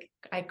just like,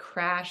 I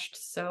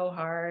crashed so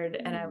hard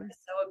and I was Mm.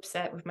 so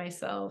upset with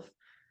myself.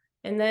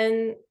 And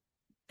then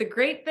the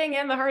great thing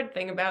and the hard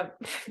thing about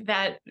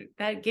that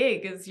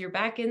gig is you're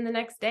back in the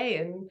next day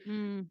and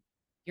Mm.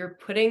 you're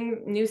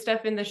putting new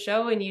stuff in the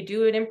show and you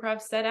do an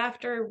improv set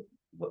after,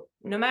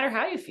 no matter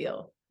how you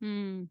feel.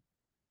 Mm.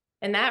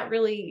 And that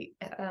really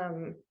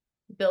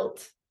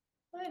built,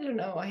 I don't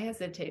know, I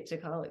hesitate to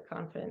call it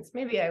confidence.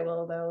 Maybe I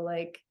will though.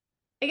 Like,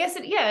 I guess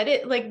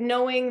like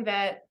knowing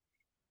that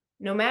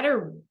no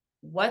matter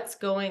what's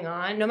going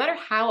on, no matter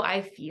how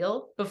I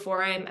feel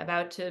before I'm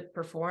about to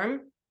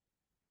perform,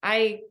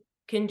 I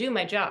can do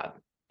my job.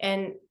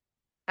 And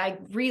I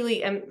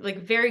really am like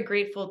very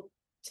grateful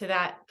to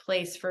that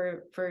place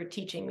for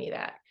teaching me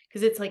that,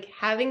 because it's like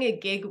having a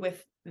gig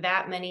with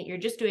that many, you're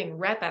just doing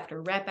rep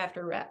after rep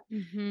after rep.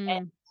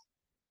 And Mhm.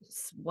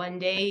 one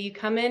day you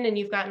come in and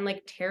you've gotten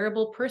like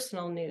terrible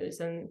personal news,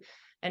 and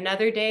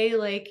another day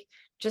like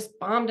just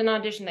bombed an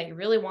audition that you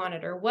really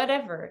wanted or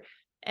whatever.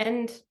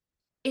 And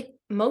it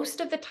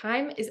most of the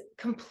time is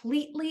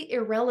completely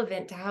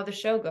irrelevant to how the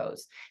show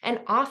goes. And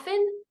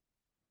often,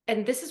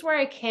 and this is where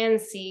I can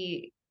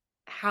see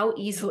how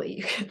easily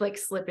you could like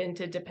slip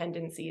into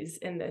dependencies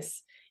in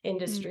this Mm.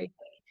 industry.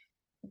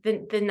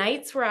 The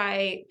nights where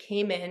I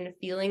came in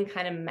feeling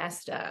kind of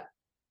messed up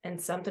and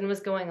something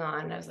was going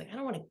on, and I was like, I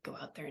don't want to go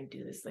out there and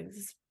do this. Like, this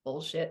is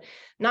bullshit.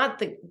 Not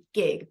the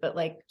gig, but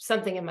like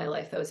something in my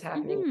life that was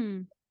happening,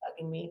 Mhm.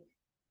 bugging me.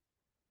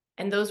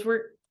 And those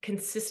were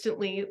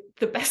consistently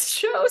the best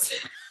shows.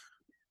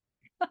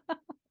 It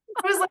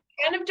was like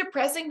kind of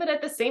depressing, but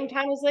at the same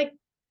time, it was like,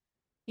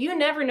 you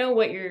never know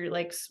what your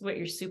what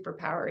your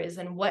superpower is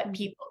and what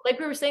people, like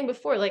we were saying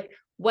before, like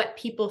what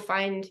people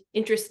find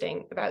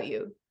interesting about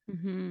you.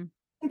 Mm-hmm.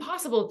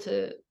 Impossible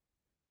to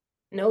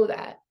know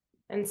that.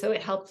 And so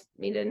it helped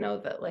me to know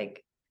that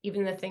like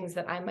even the things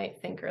that I might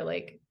think are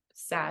like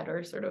sad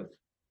or sort of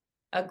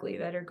ugly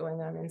that are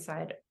going on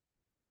inside,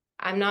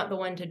 I'm not the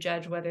one to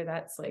judge whether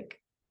that's like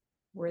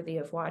worthy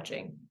of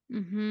watching.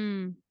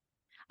 Mm-hmm.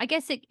 I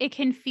guess it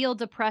can feel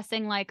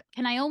depressing. Like,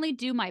 can I only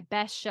do my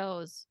best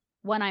shows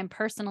when I'm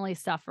personally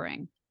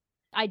suffering?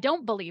 I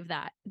don't believe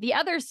that. The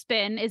other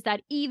spin is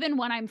that even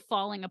when I'm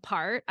falling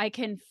apart, I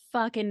can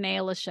fucking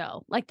nail a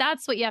show. Like,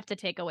 that's what you have to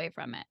take away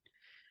from it.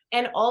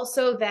 And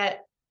also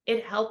that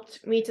it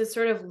helped me to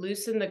sort of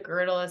loosen the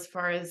girdle as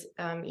far as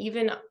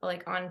even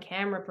like on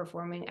camera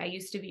performing. I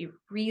used to be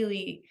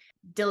really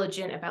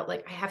diligent about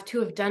like, I have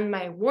to have done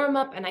my warm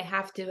up and I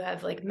have to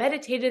have like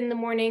meditated in the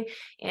morning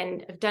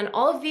and have done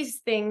all of these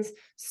things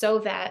so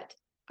that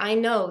I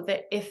know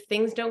that if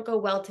things don't go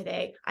well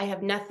today, I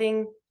have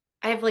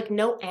like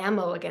no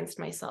ammo against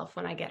myself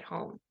when I get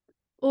home.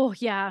 Oh,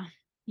 yeah.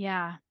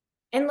 Yeah.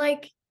 And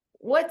like,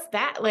 what's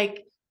that?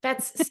 Like,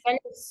 that's spending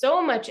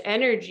so much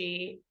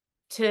energy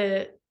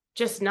to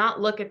just not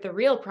look at the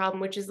real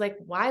problem, which is like,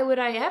 why would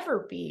I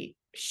ever be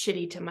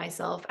shitty to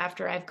myself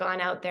after I've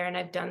gone out there and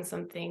I've done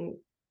something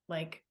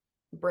like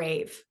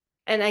brave?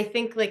 And I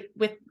think like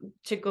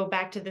to go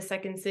back to the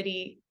Second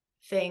City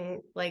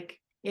thing, like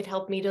it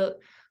helped me to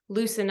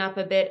loosen up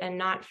a bit and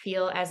not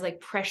feel as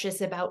like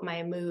precious about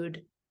my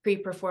mood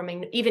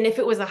pre-performing, even if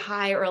it was a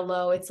high or a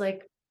low. It's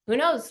like, who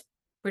knows?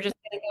 We're just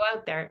going to go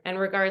out there. And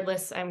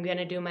regardless, I'm going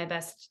to do my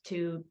best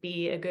to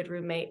be a good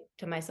roommate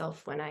to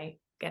myself when I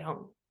get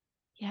home.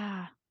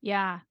 Yeah.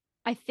 Yeah.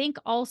 I think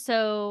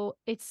also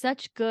it's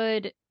such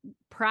good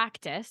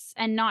practice,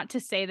 and not to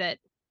say that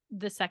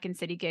the Second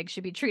City gig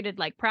should be treated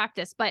like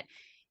practice, but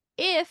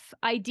if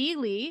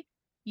ideally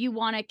you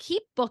want to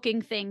keep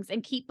booking things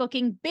and keep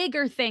booking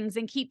bigger things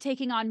and keep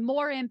taking on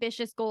more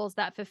ambitious goals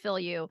that fulfill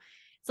you,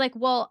 it's like,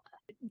 well,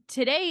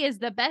 today is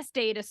the best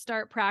day to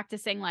start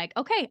practicing. Like,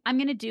 okay, I'm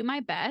going to do my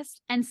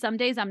best. And some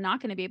days I'm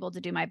not going to be able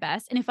to do my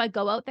best. And if I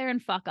go out there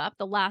and fuck up,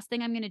 the last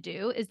thing I'm going to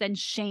do is then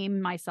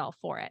shame myself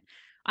for it.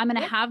 I'm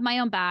going to have my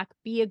own back,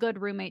 be a good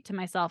roommate to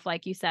myself,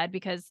 like you said,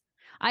 because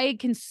I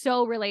can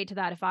so relate to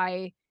that.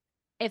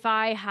 If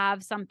I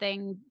have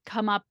something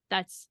come up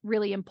that's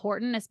really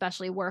important,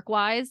 especially work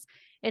wise,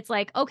 it's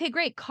like, okay,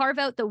 great. Carve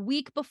out the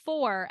week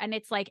before. And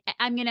it's like,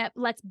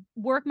 let's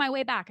work my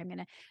way back.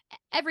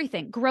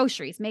 Everything,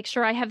 groceries, make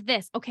sure I have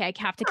this. Okay, I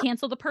have to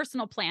cancel the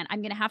personal plan.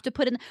 I'm going to have to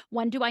put in,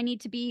 when do I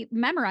need to be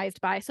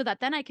memorized by so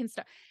that then I can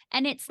start.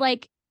 And it's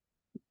like,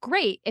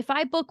 great. If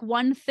I book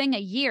one thing a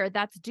year,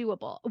 that's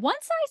doable.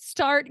 Once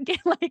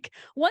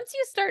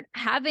you start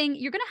having,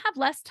 you're going to have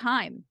less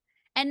time.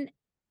 And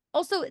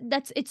also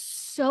it's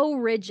so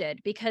rigid,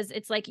 because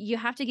it's like, you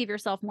have to give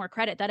yourself more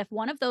credit that if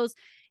one of those,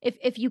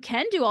 if you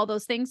can do all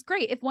those things,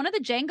 great. If one of the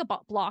Jenga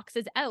blocks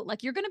is out,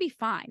 like, you're going to be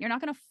fine. You're not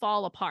going to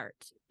fall apart.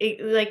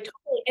 Like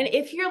totally. And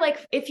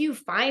if you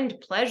find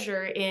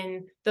pleasure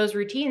in those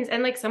routines,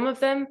 and like some of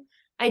them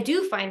I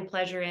do find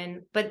pleasure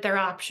in, but they're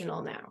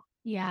optional now.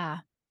 Yeah.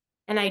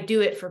 And I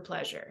do it for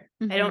pleasure.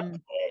 I don't do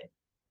it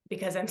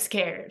because I'm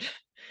scared.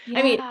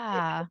 I mean,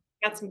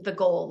 that's the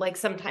goal. Like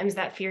sometimes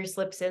that fear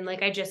slips in.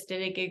 Like I just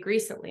did a gig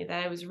recently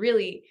that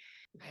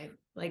I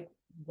like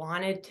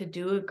wanted to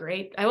do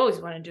I always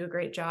want to do a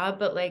great job,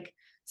 but like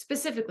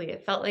specifically,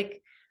 it felt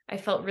like I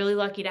felt really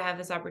lucky to have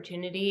this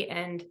opportunity.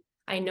 And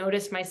I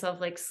noticed myself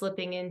like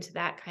slipping into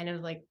that kind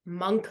of like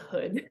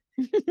monkhood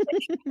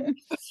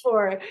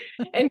before,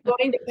 and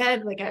going to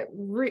bed like at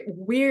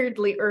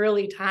weirdly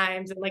early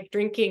times and like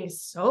drinking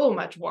so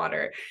much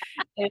water.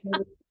 And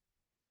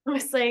I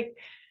was like,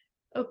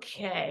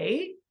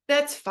 okay,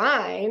 that's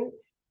fine.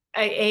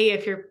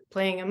 If you're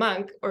playing a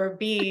monk, or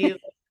B,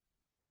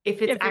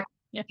 if it's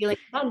actually feeling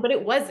fun, but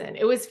it wasn't.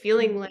 It was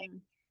feeling like,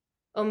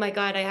 oh my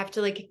God, I have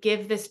to like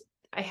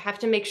I have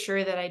to make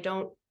sure that I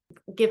don't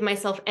give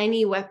myself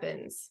any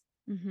weapons.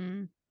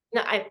 Mm-hmm.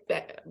 No,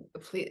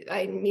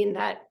 I mean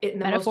that in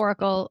the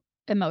metaphorical,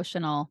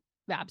 emotional,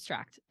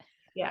 abstract.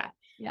 Yeah.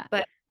 Yeah.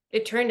 But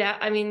it turned out,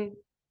 I mean,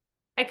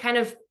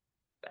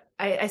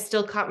 I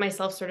still caught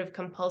myself sort of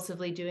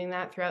compulsively doing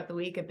that throughout the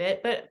week a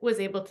bit, but was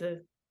able to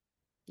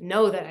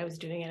know that I was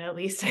doing it at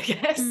least, I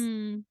guess.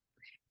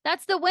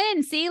 That's the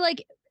win. See,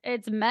 like,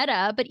 it's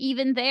meta, but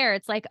even there,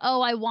 it's like,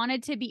 oh, I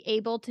wanted to be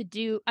able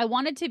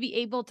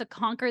to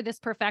conquer this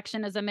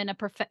perfectionism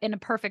in a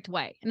perfect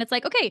way. And it's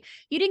like, okay,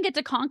 you didn't get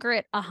to conquer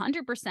it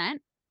 100%,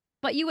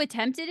 but you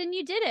attempted and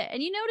you did it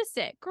and you noticed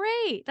it.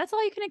 Great. That's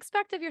all you can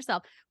expect of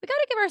yourself. We got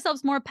to give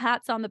ourselves more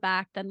pats on the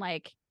back than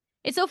like,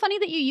 It's so funny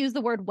that you use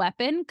the word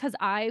weapon because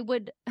I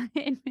would,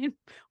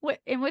 with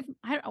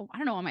I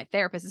don't know why my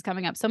therapist is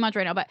coming up so much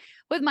right now, but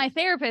with my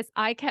therapist,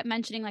 I kept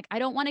mentioning like I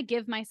don't want to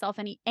give myself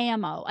any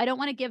ammo. I don't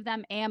want to give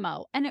them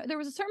ammo. And there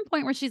was a certain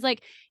point where she's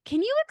like,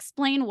 "Can you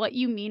explain what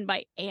you mean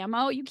by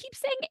ammo? You keep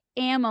saying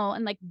ammo,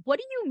 and like, what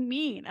do you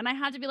mean?" And I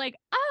had to be like,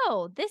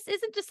 "Oh, this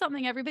isn't just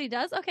something everybody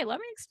does. Okay, let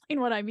me explain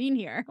what I mean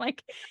here.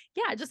 Like,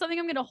 yeah, just something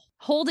I'm going to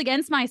hold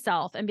against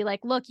myself and be like,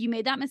 look, you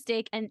made that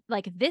mistake and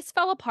like this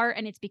fell apart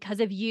and it's because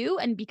of you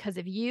and because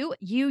of you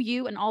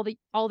and all the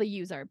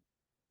yous are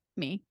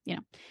me, you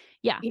know.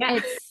 Yeah, Yeah.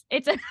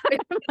 it's like You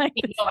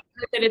know, I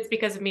heard that it's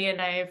because of me,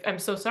 and I'm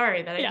so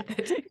sorry that I yeah.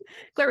 did that.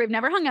 Claire, we've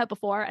never hung out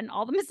before and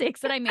all the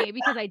mistakes that I made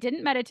because I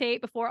didn't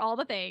meditate before all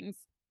the things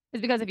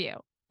is because of you.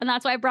 And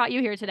that's why I brought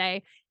you here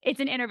today. It's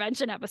an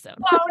intervention episode.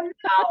 Oh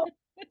no.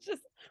 It's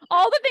just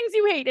all the things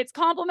you hate. It's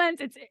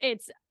compliments,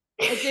 it's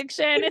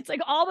addiction, it's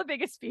like all the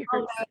biggest fears.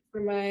 All that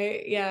for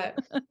my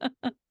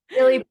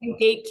really been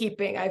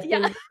gatekeeping.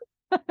 Yeah.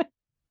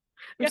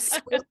 I'm so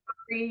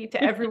sorry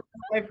to everyone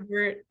I've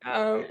hurt.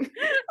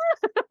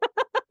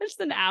 Just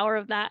an hour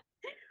of that.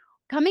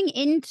 Coming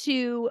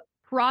into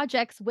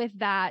projects with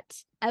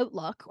that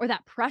outlook or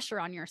that pressure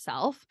on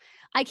yourself,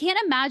 I can't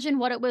imagine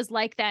what it was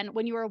like then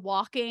when you were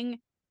walking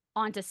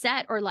onto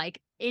set or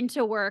like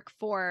into work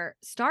for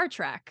Star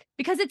Trek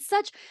because it's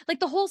such like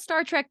the whole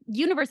Star Trek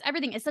universe,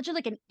 everything is such a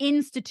like an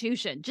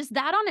institution. Just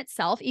that on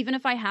itself, even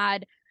if I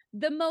had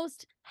the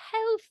most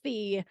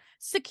healthy,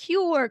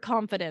 secure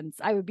confidence,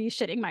 I would be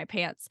shitting my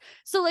pants.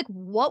 So like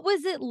what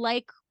was it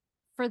like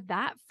for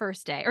that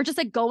first day or just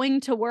like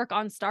going to work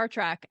on Star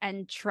Trek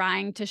and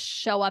trying to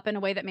show up in a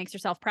way that makes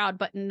yourself proud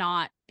but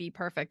not be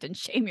perfect and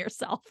shame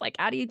yourself? Like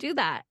how do you do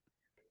that?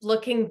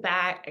 Looking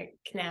back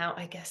now,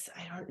 I guess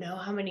I don't know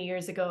how many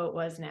years ago it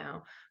was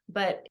now,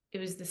 but it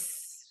was the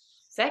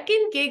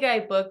second gig I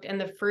booked and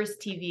the first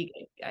TV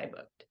gig I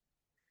booked.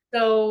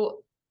 So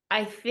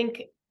I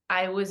think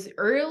I was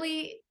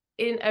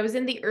I was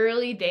in the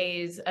early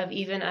days of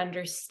even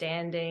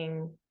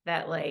understanding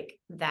that like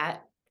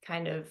that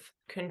kind of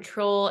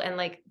control and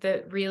like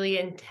the really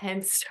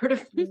intense sort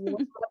of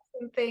and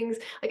things.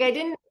 Like I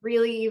didn't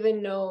really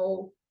even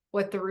know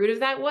what the root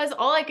of that was.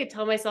 All I could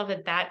tell myself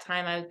at that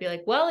time, I would be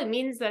like, well, it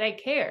means that I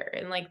care.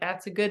 And like,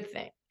 that's a good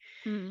thing,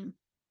 Mm.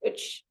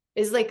 which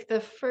is like the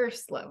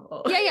first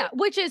level. Yeah,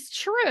 which is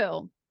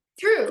true.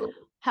 True.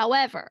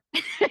 However,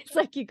 it's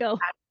like you go,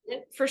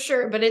 For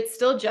sure, but it's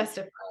still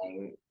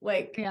justifying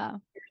like yeah.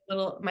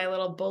 my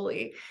little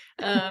bully.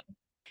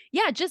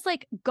 Yeah, just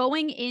like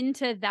going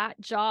into that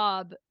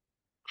job,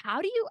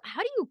 how do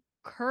you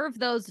curve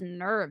those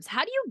nerves?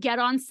 How do you get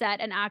on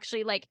set and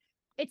actually like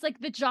it's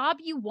like the job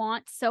you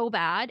want so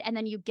bad and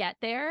then you get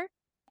there.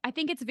 I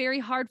think it's very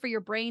hard for your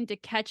brain to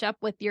catch up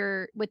with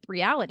with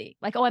reality.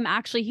 Like, oh, I'm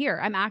actually here.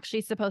 I'm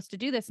actually supposed to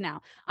do this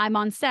now. I'm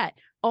on set.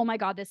 Oh my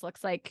God, this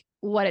looks like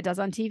what it does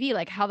on TV.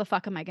 Like, how the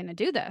fuck am I going to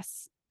do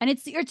this? And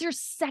it's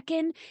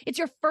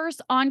your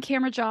first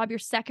on-camera job, your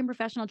second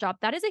professional job.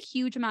 That is a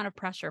huge amount of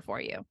pressure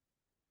for you.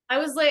 I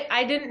was like,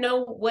 I didn't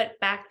know what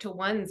back to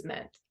ones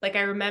meant. Like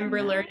I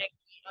remember learning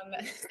on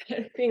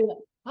that being like,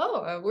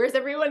 oh, where's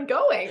everyone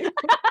going?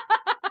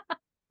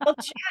 All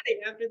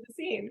chatting after the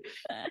scene.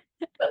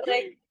 But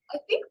like I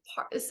think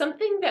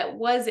something that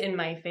was in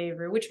my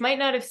favor, which might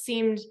not have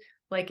seemed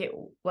like it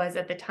was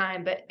at the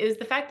time, but is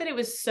the fact that it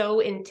was so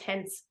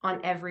intense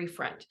on every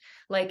front.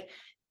 Like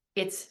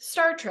it's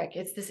Star Trek,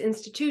 it's this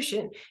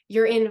institution.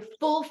 You're in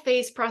full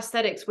face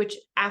prosthetics, which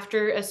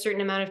after a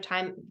certain amount of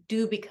time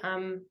do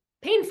become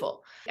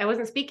painful. I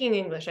wasn't speaking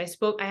English. I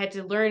had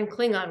to learn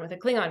Klingon with a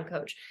Klingon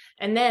coach.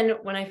 And then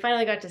when I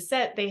finally got to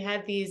set, they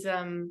had these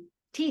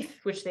teeth,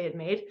 which they had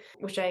made,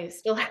 which I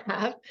still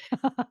have.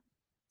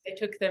 I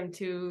took them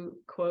to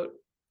quote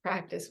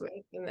practice with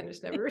and then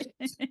just never.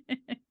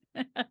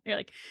 You're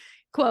like,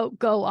 quote,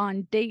 go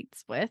on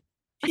dates with.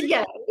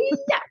 Yeah.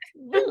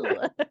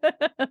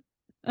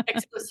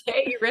 Expose,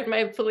 you read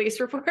my police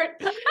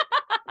report.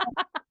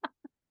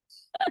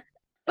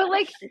 But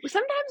like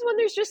sometimes when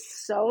there's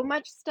just so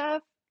much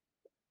stuff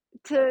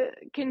to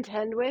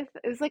contend with,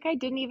 it was like I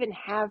didn't even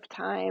have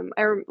time.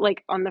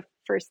 Like on the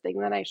first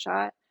thing that I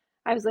shot,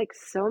 I was like,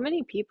 so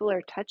many people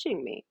are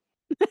touching me.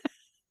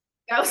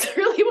 That was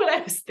really what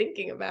I was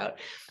thinking about.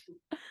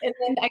 And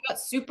then I got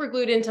super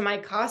glued into my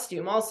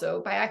costume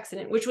also by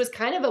accident, which was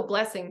kind of a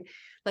blessing.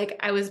 Like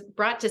I was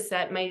brought to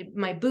set,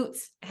 my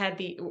boots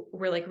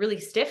were like really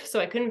stiff, so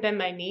I couldn't bend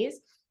my knees.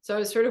 So I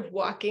was sort of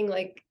walking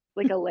like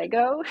a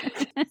Lego.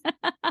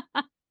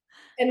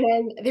 And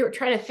then they were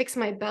trying to fix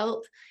my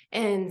belt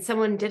and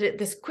someone did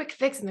this quick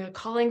fix and they were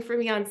calling for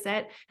me on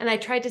set. And I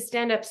tried to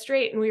stand up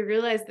straight and we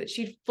realized that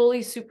she'd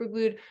fully super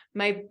glued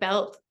my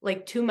belt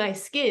like to my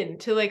skin,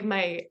 to like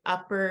my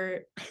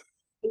upper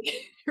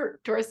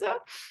torso.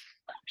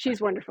 She's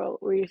wonderful.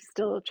 We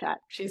still chat.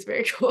 She's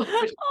very cool.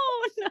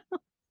 Oh no.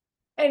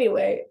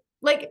 Anyway,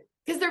 like,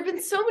 because there have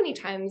been so many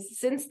times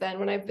since then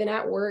when I've been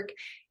at work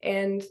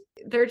and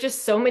there are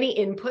just so many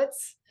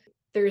inputs.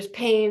 There's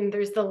pain,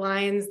 there's the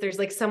lines, there's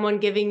like someone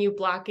giving you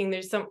blocking,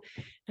 and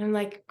I'm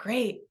like,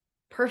 great,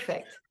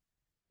 perfect.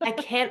 I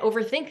can't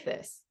overthink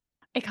this.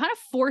 It kind of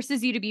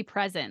forces you to be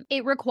present.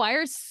 It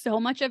requires so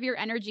much of your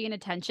energy and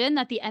attention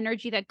that the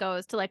energy that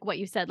goes to like what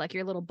you said, like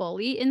your little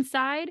bully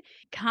inside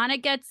kind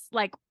of gets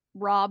like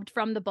robbed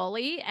from the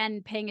bully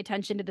and paying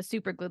attention to the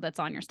super glue that's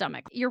on your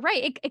stomach. You're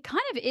right. It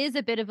kind of is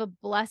a bit of a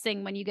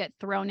blessing when you get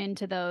thrown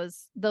into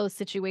those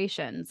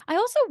situations. I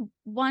also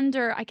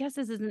wonder, I guess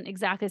this isn't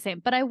exactly the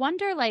same, but I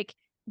wonder like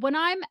when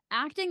I'm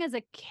acting as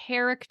a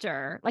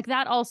character, like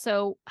that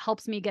also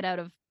helps me get out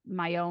of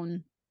my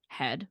own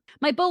head.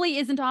 My bully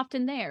isn't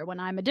often there when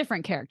I'm a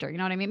different character. You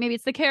know what I mean? Maybe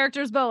it's the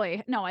character's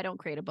bully. No, I don't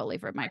create a bully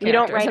for my characters. You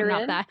don't write I'm her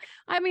not in? that.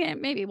 I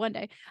mean, maybe one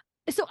day.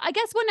 So I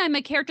guess when I'm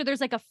a character, there's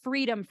like a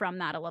freedom from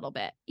that a little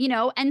bit, you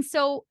know? And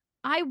so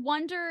I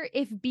wonder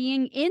if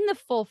being in the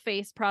full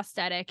face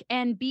prosthetic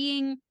and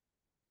being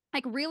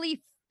like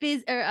really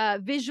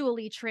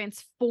visually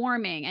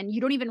transforming and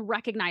you don't even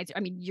recognize, I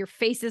mean, your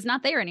face is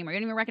not there anymore. You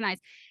don't even recognize.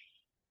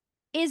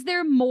 Is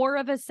there more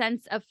of a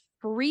sense of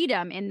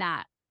freedom in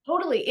that?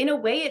 Totally. In a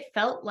way, it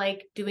felt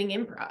like doing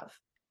improv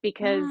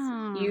Because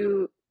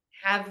you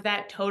have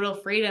that total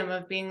freedom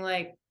of being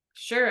like,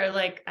 sure,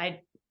 like I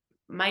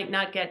might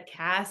not get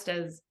cast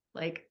as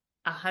like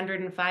a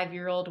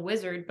 105-year-old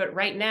wizard, but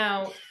right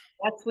now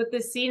that's what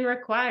the scene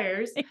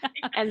requires.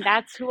 and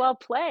that's who I'll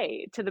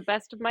play to the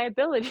best of my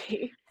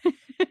ability.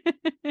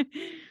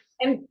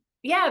 And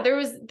yeah, there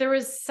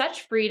was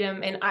such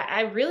freedom, and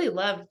I really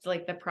loved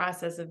like the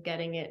process of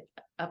getting it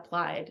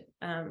applied.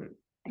 I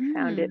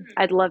found it.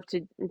 I'd love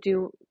to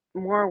do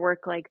more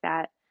work like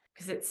that.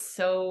 Because it's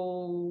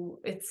so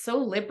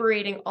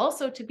liberating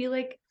also to be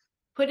like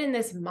put in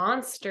this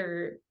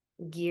monster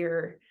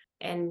gear.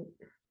 And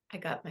I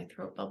got my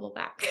throat bubble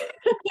back.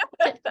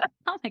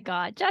 Oh my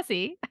God,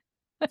 Jessie,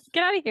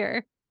 get out of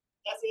here.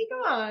 Jessie,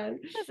 come on.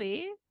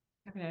 Jessie.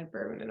 I haven't had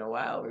bourbon in a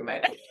while. We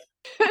might. This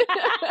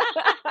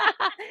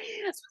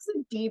was a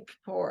deep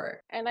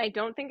pour. And I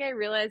don't think I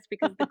realized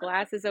because the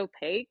glass is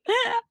opaque.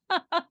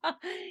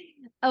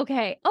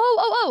 Okay.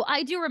 Oh,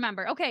 I do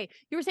remember. Okay.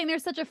 You were saying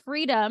there's such a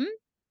freedom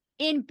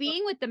in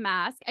being with the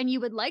mask and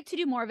you would like to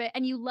do more of it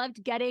and you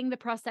loved getting the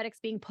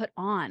prosthetics being put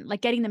on,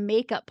 like getting the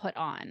makeup put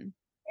on.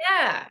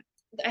 Yeah.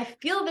 I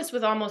feel this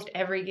with almost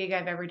every gig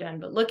I've ever done,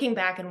 but looking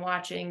back and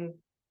watching,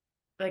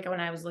 like when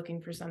I was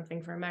looking for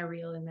something for my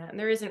reel and that, and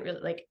there isn't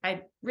really like,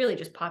 I really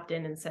just popped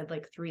in and said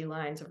like 3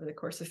 lines over the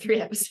course of 3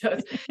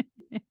 episodes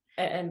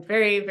and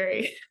very,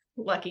 very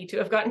lucky to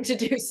have gotten to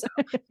do so.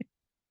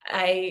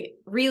 I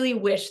really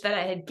wish that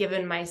I had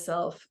given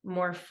myself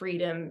more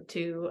freedom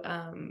to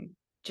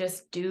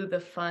just do the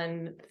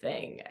fun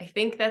thing. I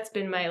think that's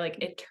been my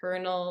like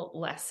eternal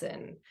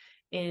lesson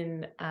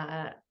in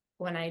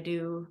when I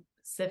do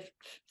sift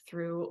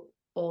through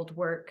old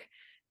work,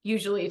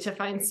 usually to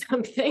find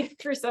something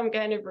for some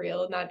kind of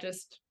reel, not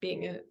just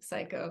being a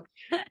psycho.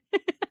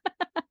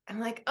 I'm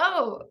like,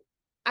 oh,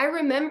 I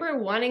remember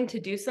wanting to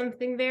do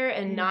something there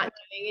and not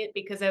doing it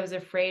because I was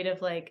afraid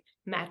of like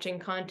matching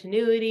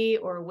continuity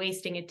or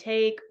wasting a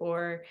take,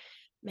 or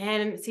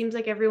man, it seems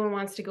like everyone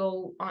wants to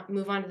go on,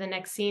 move on to the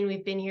next scene.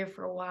 We've been here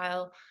for a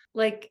while.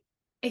 Like,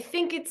 I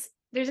think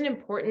there's an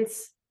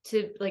importance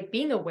to like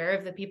being aware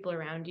of the people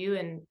around you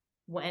and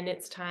when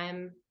it's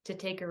time to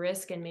take a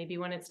risk and maybe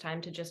when it's time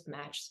to just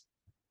match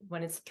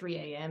when it's 3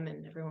 a.m.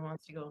 and everyone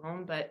wants to go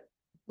home, but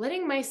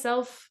letting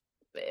myself,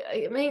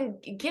 I mean,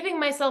 giving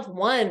myself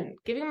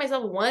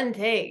one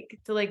take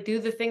to like do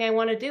the thing I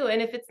want to do.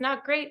 And if it's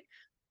not great,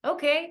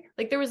 okay.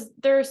 Like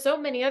there are so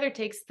many other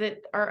takes that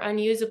are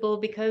unusable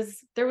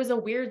because there was a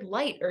weird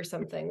light or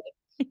something.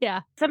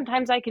 Yeah.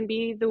 Sometimes I can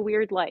be the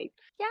weird light.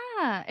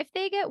 Yeah. If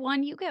they get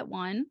one, you get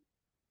one.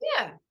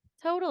 Yeah.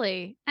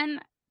 Totally. And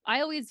I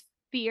always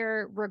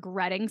fear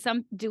regretting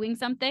doing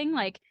something,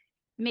 like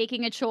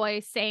making a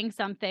choice, saying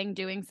something,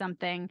 doing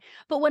something.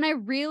 But when I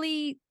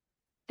really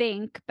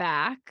think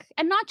back,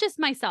 and not just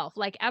myself,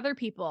 like other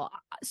people,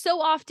 so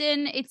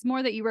often it's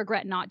more that you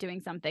regret not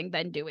doing something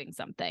than doing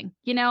something,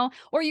 you know,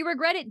 or you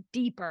regret it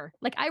deeper.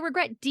 Like I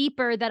regret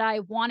deeper that I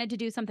wanted to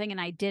do something and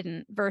I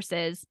didn't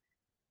versus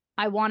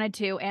I wanted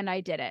to and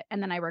I did it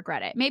and then I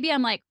regret it. Maybe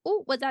I'm like,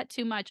 oh, was that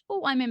too much?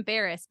 Oh, I'm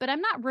embarrassed, but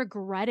I'm not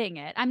regretting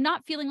it. I'm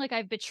not feeling like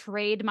I've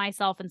betrayed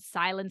myself and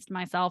silenced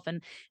myself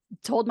and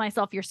told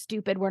myself you're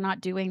stupid, we're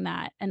not doing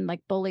that, and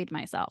like bullied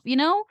myself, you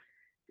know?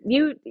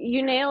 You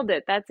nailed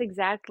it. That's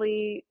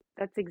exactly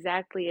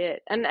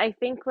it. And I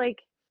think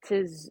like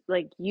to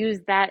like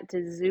use that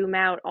to zoom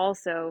out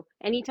also.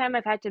 Anytime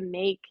I've had to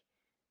make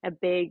a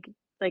big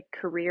like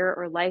career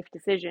or life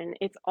decision,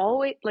 it's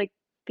always like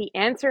the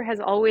answer has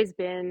always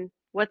been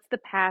what's the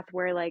path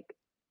where like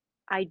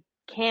I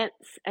can't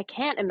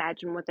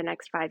imagine what the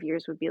next 5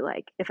 years would be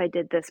like if I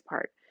did this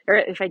part or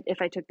if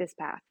I took this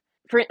path.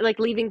 For like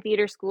leaving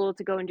theater school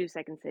to go and do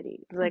Second City.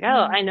 It's like,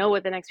 oh, I know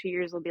what the next few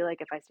years will be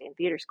like if I stay in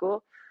theater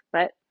school,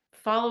 but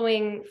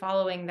following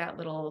that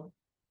little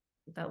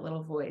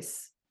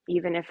voice,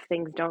 even if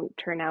things don't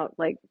turn out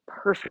like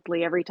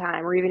perfectly every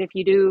time, or even if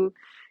you do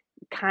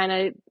kind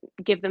of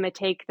give them a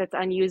take that's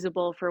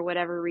unusable for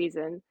whatever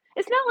reason,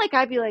 it's not like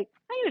I'd be like,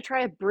 I need to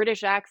try a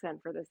British accent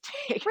for this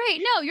take. Right.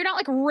 No, you're not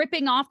like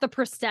ripping off the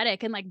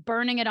prosthetic and like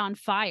burning it on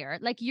fire.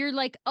 Like you're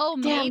like, oh,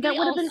 Damn, maybe that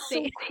would have I'll been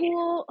say so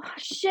cool. Oh,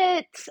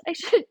 shit, I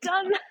should have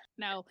done that.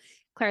 no.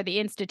 Claire, the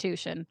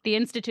institution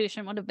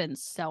would have been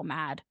so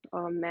mad.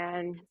 Oh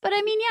man. But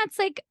I mean, yeah, it's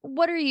like,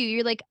 what are you?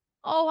 You're like,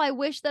 oh, I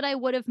wish that I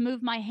would have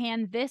moved my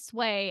hand this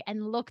way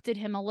and looked at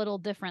him a little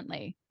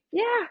differently.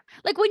 Yeah.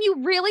 Like when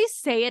you really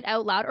say it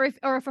out loud, or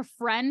if a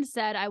friend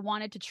said, I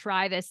wanted to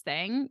try this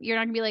thing, you're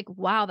not gonna be like,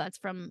 wow,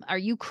 are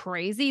you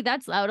crazy?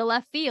 That's out of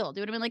left field.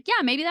 You would have been like,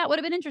 yeah, maybe that would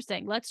have been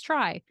interesting. Let's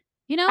try.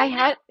 You know? I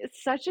had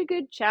such a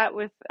good chat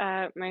with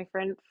my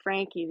friend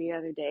Frankie the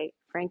other day.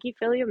 Frankie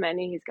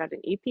Filiomeni, he's got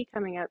an EP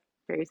coming up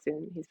very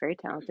soon. He's very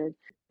talented.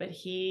 But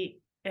he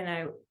and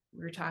I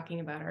were talking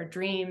about our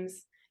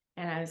dreams,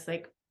 and I was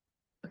like,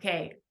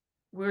 okay,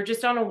 we were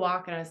just on a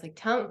walk, and I was like,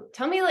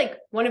 tell me like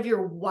one of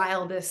your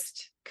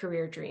wildest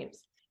career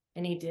dreams.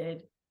 And he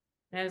did.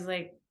 And I was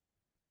like,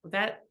 well,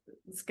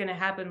 that's gonna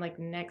happen like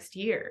next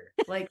year.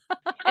 Like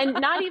And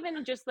not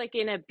even just like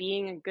in a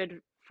being a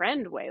good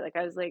friend way. Like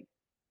I was like,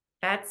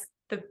 that's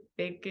the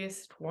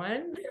biggest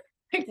one.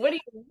 Like, what do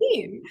you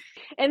mean?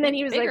 and then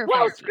he was Bigger like,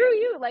 well, for screw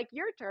you, like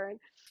your turn.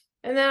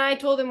 And then I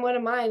told him one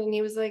of mine, and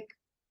he was like,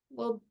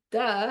 well,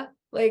 duh.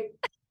 Like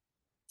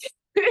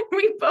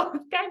we both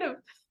kind of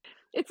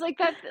It's like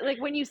that, like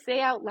when you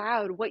say out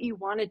loud what you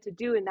wanted to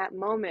do in that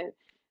moment.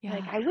 Yeah.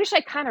 Like, I wish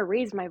I kind of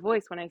raised my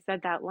voice when I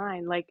said that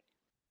line. Like,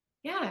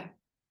 yeah,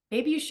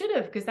 maybe you should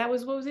have, because that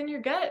was what was in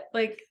your gut.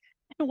 Like,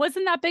 it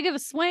wasn't that big of a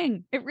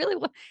swing. It really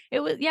was. It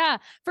was, yeah.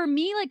 For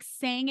me, like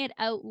saying it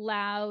out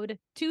loud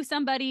to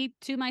somebody,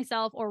 to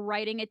myself, or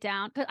writing it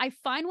down, because I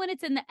find when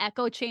it's in the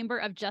echo chamber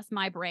of just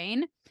my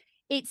brain,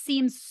 it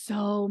seems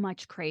so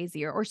much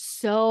crazier or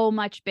so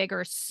much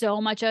bigger,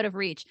 so much out of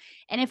reach.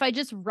 And if I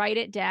just write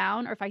it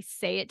down or if I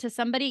say it to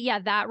somebody, yeah,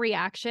 that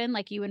reaction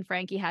like you and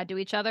Frankie had to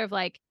each other of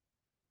like,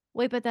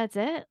 wait, but that's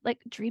it? Like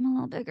dream a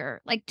little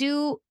bigger. Like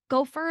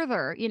go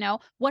further, you know?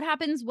 What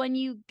happens when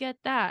you get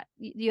that?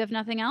 You have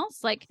nothing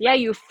else? Like, yeah,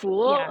 you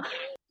fool.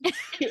 Yeah.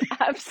 You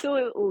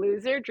absolute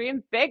loser.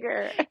 Dream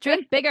bigger.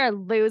 dream bigger,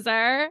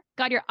 loser.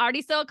 God, you're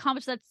already so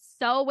accomplished. That's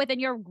so within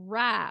your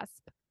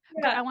grasp.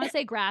 yeah. I want to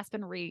say grasp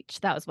and reach.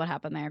 That was what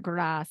happened there.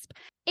 Grasp.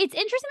 It's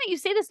interesting that you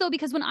say this though,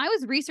 because when I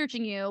was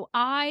researching you,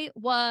 I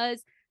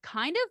was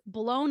kind of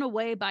blown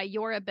away by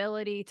your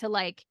ability to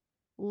like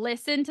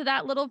listen to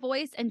that little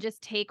voice and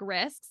just take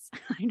risks.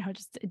 I know,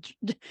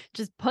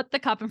 just put the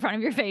cup in front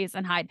of your face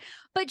and hide.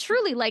 But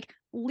truly, like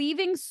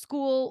leaving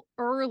school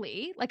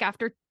early, like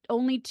after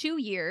only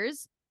 2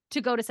 years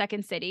to go to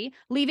Second City,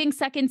 leaving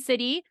Second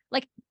City,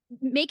 like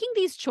making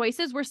these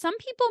choices where someone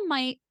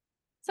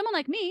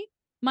like me,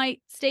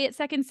 might stay at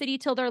Second City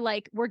till they're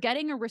like, we're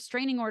getting a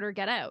restraining order,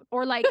 get out.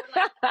 Or like,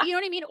 you know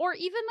what I mean? Or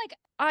even like,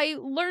 I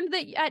learned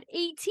that at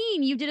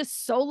 18, you did a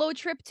solo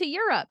trip to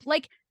Europe.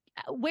 Like,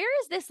 where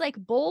is this like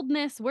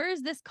boldness? Where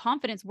is this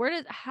confidence? Where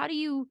does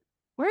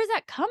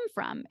that come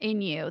from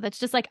in you? That's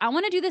just like, I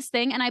want to do this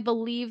thing and I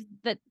believe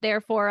that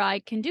therefore I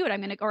can do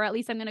it. Or at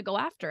least I'm going to go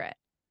after it.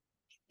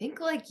 I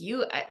think like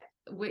you,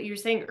 what you're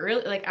saying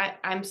earlier, like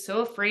I'm so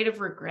afraid of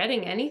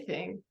regretting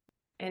anything.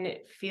 And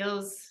it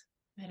feels,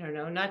 I don't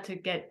know, not to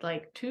get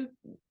like too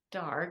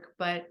dark,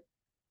 but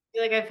I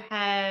feel like I've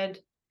had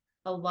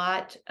a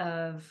lot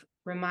of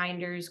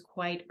reminders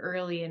quite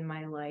early in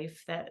my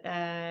life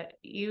that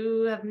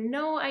you have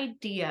no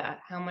idea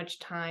how much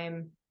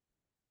time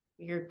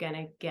you're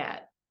gonna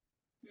get.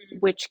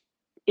 Which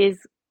is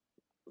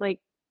like,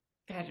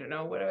 I don't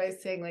know, what am I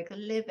saying? Like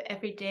live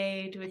every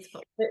day to its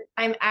full.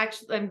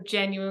 I'm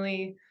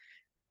genuinely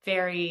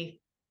very,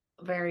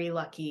 very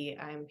lucky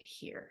I'm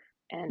here.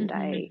 and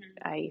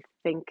Mm-hmm. I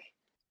think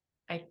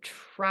I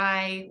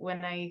try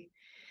when I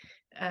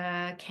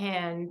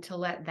can to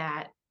let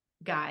that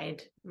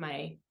guide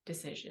my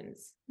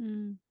decisions.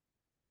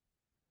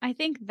 I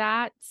think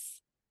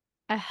that's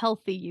a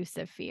healthy use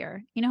of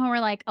fear. You know how we're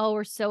like, oh,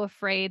 we're so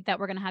afraid that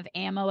we're going to have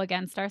ammo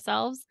against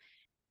ourselves.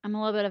 I'm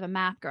a little bit of a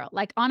math girl.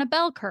 Like on a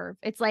bell curve,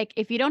 it's like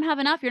if you don't have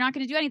enough, you're not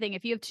going to do anything.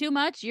 If you have too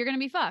much, you're going to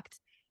be fucked.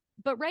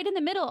 But right in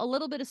the middle, a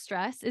little bit of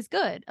stress is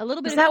good. A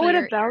little bit is of that what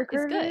fear a bell is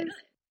curve good. is?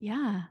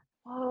 Yeah.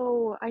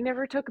 Oh, I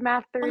never took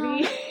math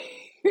 30.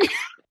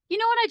 You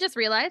know what I just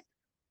realized?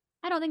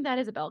 I don't think that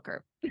is a bell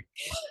curve.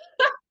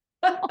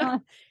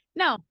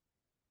 No.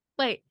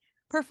 Wait.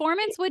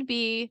 Performance would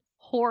be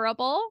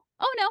horrible.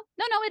 Oh,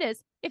 no, it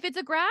is. If it's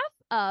a graph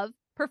of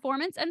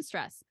performance and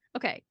stress.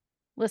 Okay,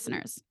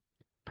 listeners.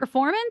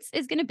 Performance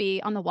is going to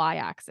be on the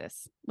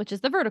y-axis, which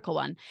is the vertical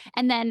one.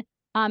 And then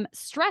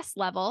stress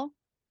level,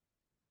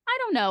 I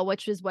don't know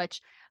which is which,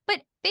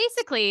 but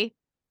basically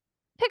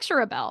picture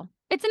a bell.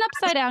 It's an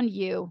upside down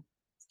U.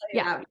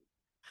 Yeah.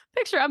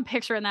 I'm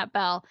picturing that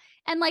bell.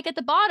 And like at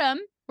the bottom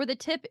where the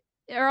tip,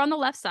 or on the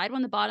left side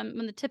when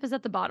the tip is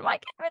at the bottom, I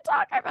can't even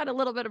talk. I've had a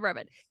little bit of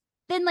bourbon.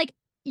 Then like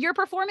your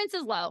performance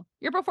is low.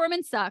 Your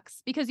performance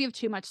sucks because you have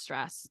too much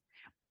stress.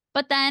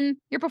 But then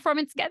your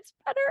performance gets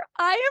better.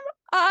 I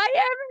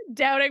am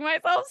doubting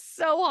myself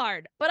so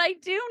hard. But I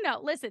do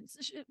know. Listen,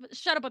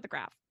 shut up with the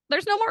graph.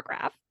 There's no more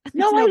graph.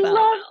 No, There's I bell.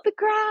 love the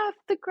graph.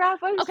 The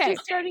graph. I was Okay.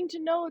 just starting to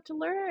know to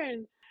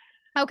learn.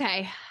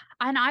 Okay.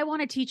 And I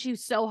want to teach you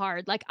so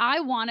hard. Like, I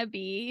want to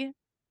be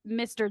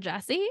Mr.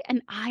 Jesse.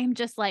 And I'm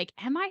just like,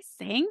 am I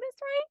saying this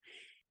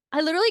right?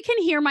 I literally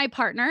can hear my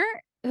partner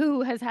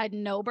who has had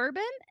no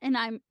bourbon. And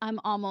I'm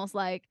almost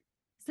like,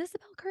 is this a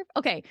bell curve?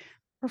 Okay.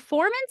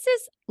 Performance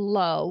is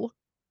low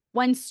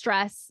when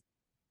stress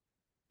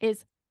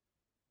is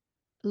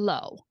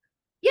low.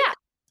 Yeah.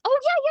 Oh,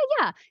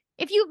 yeah.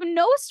 If you have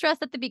no stress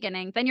at the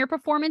beginning, then your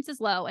performance is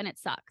low and it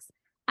sucks.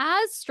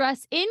 As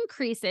stress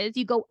increases,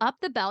 you go up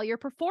the bell, your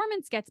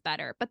performance gets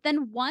better. But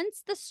then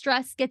once the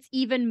stress gets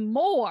even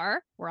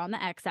more, we're on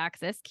the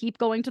x-axis, keep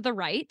going to the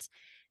right,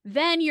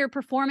 then your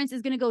performance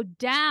is going to go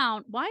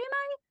down. Why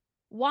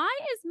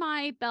is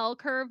my bell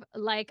curve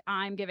like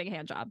I'm giving a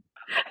hand job?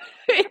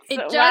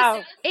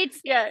 Wow.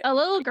 It's Yeah. a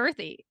little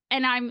girthy,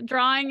 and I'm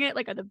drawing it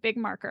like with a big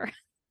marker.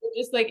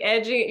 Just like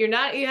edging. You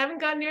haven't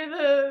gotten near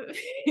the,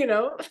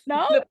 No,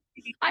 the-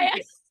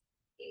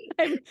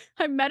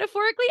 I'm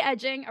metaphorically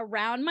edging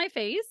around my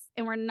face,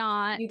 and we're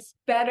not. you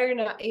better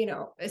not,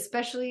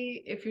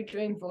 especially if you're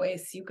doing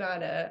voice, you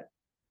gotta,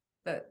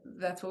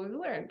 that's what we've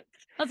learned.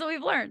 That's what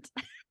we've learned.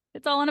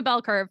 It's all in a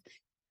bell curve.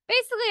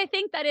 Basically, I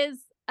think that is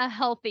a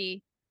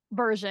healthy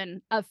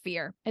version of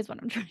fear, is what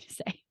I'm trying to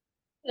say.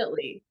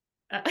 Definitely.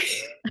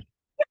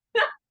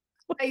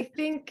 I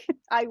think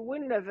I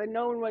wouldn't have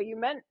known what you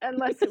meant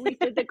unless we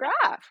did the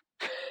graph.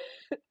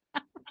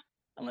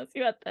 Unless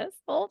you had this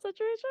whole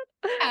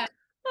situation. Yeah.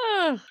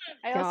 Oh,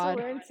 I God.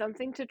 also learned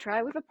something to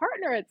try with a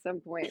partner at some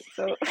point.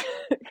 So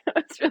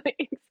that's really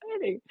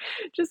exciting.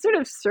 Just sort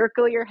of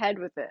circle your head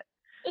with it.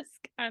 Just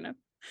kind of.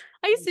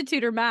 I used to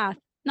tutor math.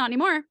 Not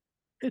anymore.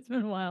 It's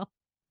been a while.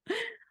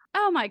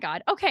 Oh my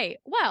God. Okay.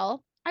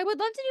 Well, I would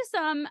love to do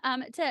some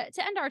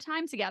to end our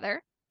time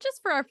together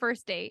just for our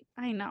first date.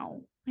 I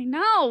know.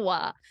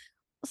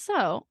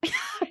 So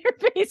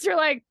your face, you're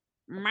like,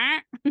 meh.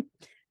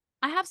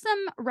 I have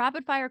some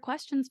rapid fire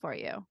questions for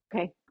you.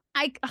 Okay.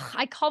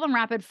 I call them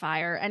rapid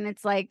fire, and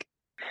it's like,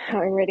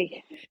 I'm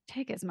ready.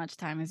 take as much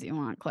time as you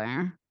want,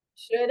 Claire.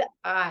 should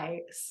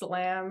I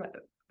slam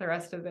the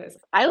rest of this?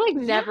 I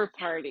never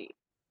party.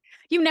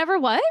 You never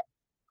what?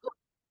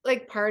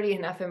 Like party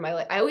enough in my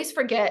life. I always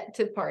forget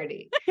to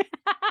party. Oh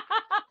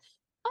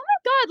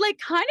my God,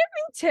 kind of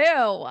me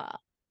too.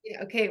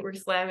 Yeah, okay, we're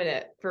slamming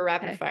it for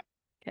rapid fire.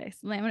 Okay,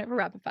 slamming it for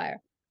rapid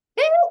fire.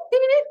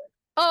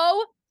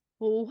 Oh,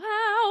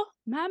 wow.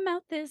 My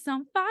mouth is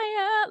on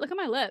fire. Look at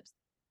my lips.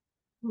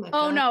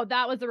 Oh no,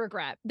 that was a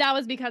regret. That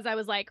was because I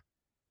was like,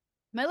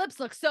 my lips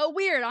look so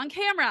weird on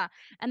camera.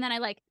 And then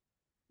I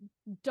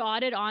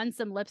dotted on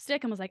some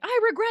lipstick and was like, I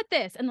regret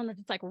this. And then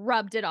just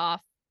rubbed it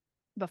off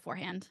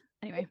beforehand.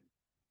 Anyway.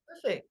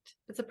 Perfect.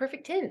 It's a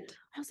perfect tint.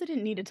 I also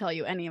didn't need to tell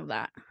you any of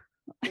that.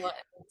 What?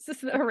 It's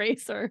just the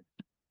eraser.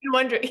 I'm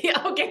wondering.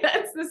 Yeah, okay,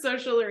 that's the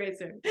social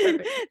eraser.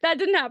 Perfect. That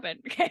didn't happen.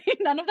 Okay,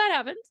 none of that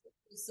happened.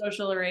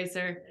 Social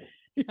eraser.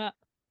 Yeah.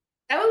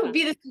 That would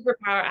be the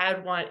superpower I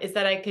would want, is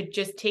that I could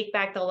just take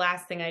back the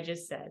last thing I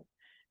just said.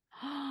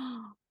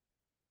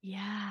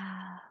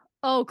 Yeah.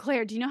 Oh,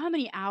 Claire, do you know how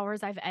many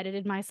hours I've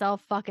edited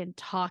myself fucking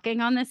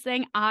talking on this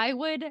thing? I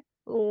would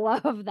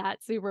love that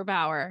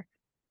superpower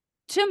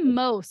to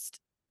most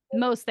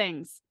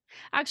things.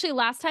 Actually,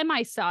 last time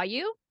I saw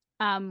you,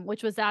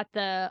 which was at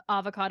the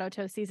Avocado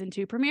Toast Season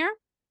 2 premiere,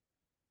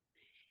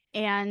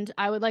 and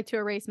I would like to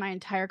erase my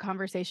entire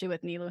conversation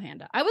with Nilu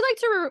Handa. I would like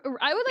to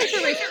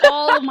erase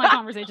all of my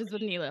conversations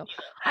with Nilu.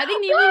 I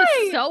think Nilu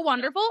is so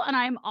wonderful, and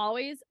I'm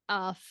always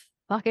a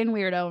fucking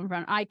weirdo in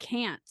front. I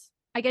can't.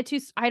 I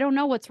don't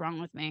know what's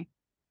wrong with me.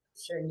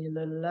 Sure,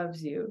 Nilu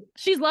loves you.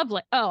 She's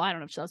lovely. Oh, I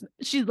don't know if she loves me.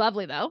 She's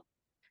lovely though.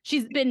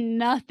 She's been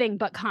nothing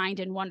but kind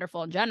and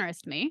wonderful and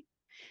generous to me.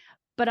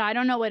 But I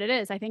don't know what it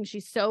is. I think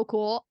she's so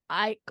cool.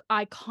 I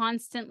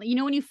constantly,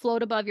 when you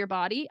float above your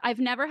body, I've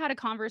never had a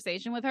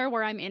conversation with her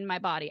where I'm in my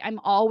body. I'm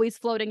always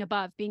floating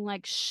above, being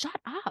like, shut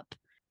up.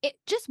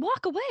 Just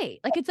walk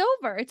away. It's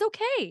over. It's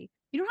okay.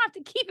 You don't have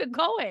to keep it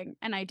going.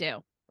 And I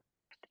do.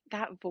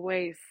 That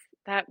voice,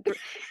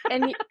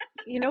 and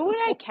you know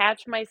what I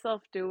catch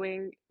myself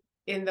doing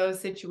in those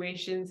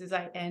situations is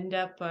I end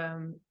up,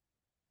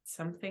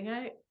 something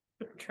I'm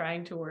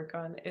trying to work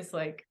on is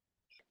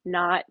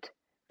not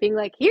being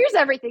like, here's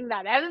everything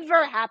that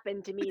ever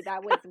happened to me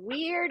that was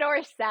weird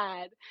or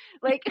sad.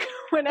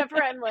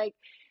 Whenever I'm like,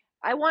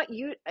 I want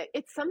you,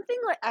 it's something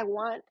I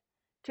want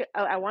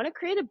to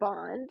create a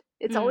bond.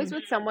 It's always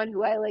with someone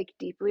who I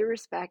deeply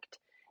respect.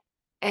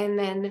 And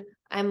then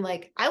I'm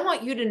like, I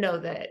want you to know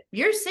that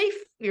you're safe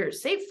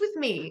with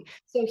me.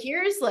 So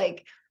here's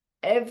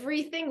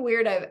everything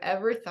weird I've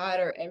ever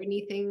thought or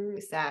anything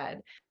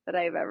sad that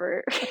I've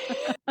ever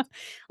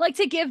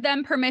to give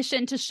them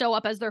permission to show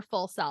up as their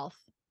full self.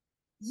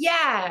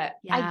 Yeah.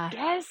 I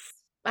guess.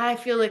 I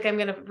feel like I'm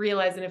going to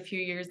realize in a few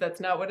years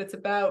that's not what it's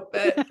about,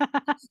 but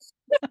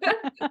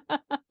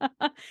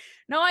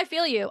no, I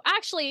feel you.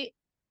 Actually,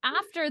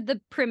 after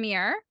the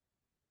premiere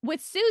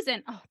with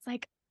Susan,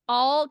 it's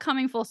all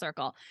coming full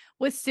circle.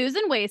 With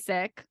Susan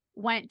Wasick,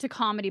 went to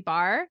Comedy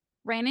Bar,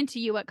 ran into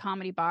you at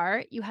Comedy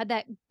Bar. You had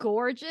that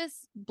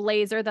gorgeous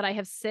blazer that I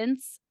have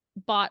since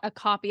bought a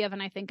copy of,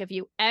 and I think of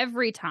you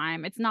every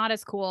time. It's not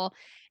as cool,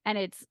 and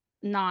it's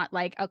not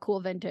like a cool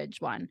vintage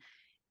one,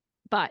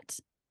 but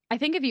I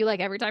think of you like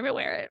every time I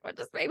wear it, which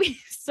just made me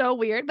so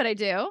weird, but I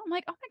do. I'm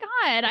like, oh my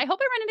God, I hope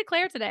I run into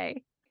Claire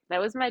today. That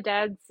was my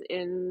dad's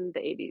in the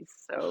 80s.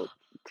 So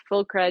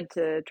full cred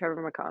to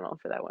Trevor McConnell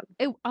for that one.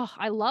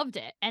 I loved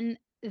it. And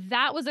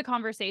that was a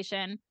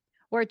conversation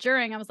where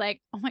during I was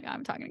like, oh my God,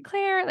 I'm talking to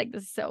Claire. Like,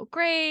 this is so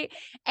great.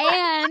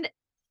 And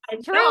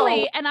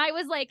truly, and I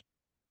was like,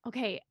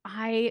 okay,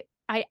 I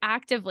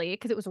actively,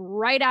 because it was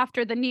right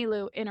after the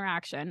Nilu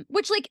interaction,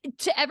 which like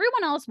to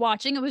everyone else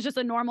watching, it was just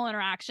a normal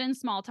interaction,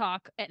 small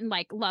talk and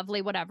like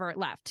lovely, whatever it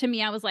left. To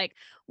me, I was like,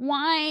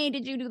 why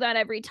did you do that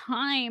every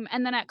time?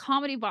 And then at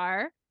Comedy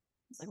Bar, I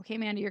was like, okay,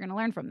 Mandy, you're going to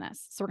learn from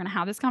this. So we're going to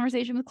have this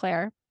conversation with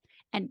Claire.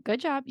 And good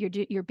job.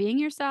 You're being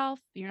yourself.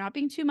 You're not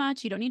being too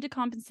much. You don't need to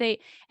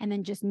compensate. And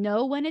then just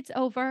know when it's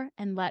over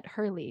and let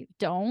her leave.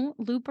 Don't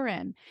loop her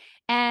in.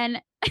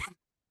 And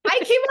I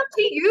came up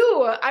to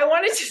you. I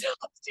wanted to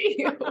talk to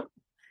you.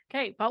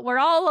 Okay, but we're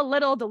all a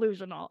little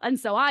delusional. And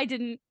so I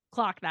didn't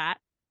clock that.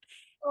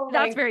 Oh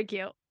That's very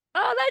cute.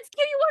 Oh, that's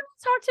cute. You want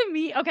to talk to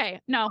me?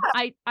 Okay. No,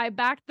 I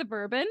backed the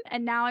bourbon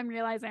and now I'm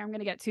realizing I'm going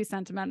to get too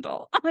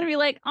sentimental. I'm going to be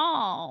like,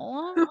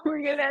 oh.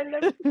 We're going to end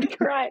up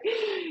crying.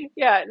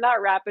 Yeah, not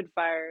rapid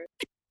fire.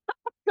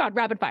 God,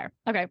 rapid fire.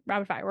 Okay,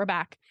 rapid fire. We're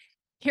back.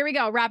 Here we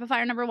go. Rapid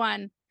fire number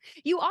 1.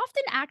 You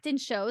often act in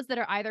shows that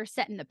are either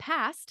set in the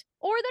past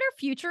or that are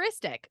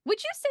futuristic.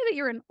 Would you say that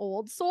you're an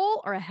old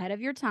soul or ahead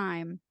of your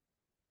time?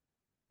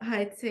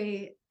 I'd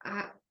say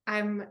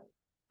I'm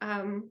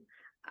I'd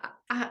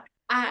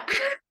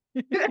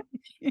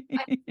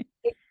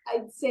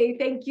say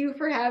thank you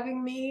for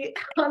having me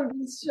on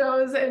these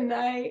shows, and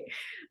I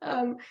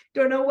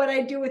don't know what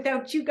I'd do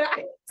without you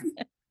guys.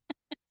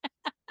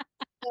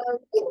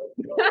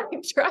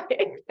 I'm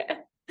trying.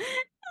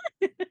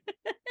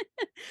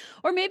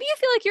 Or maybe you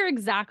feel like you're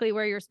exactly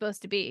where you're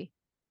supposed to be.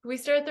 Can we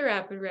start the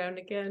rapid round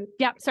again?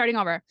 Yep, starting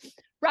over.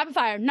 Rapid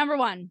fire, number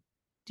 1.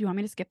 Do you want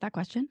me to skip that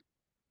question?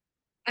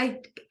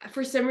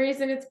 For some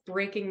reason, it's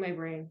breaking my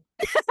brain.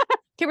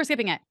 Okay, we're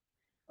skipping it.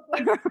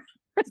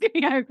 We're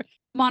skipping it.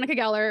 Monica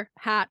Geller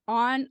hat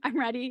on. I'm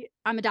ready.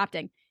 I'm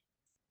adapting.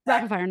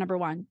 Rapid fire number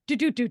 1.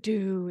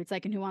 Do. It's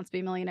like in Who Wants to Be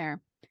a Millionaire.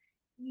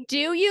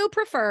 Do you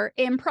prefer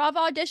improv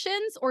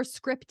auditions or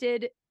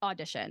scripted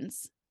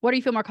auditions? What do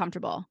you feel more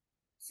comfortable?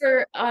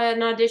 For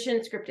an audition,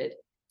 scripted.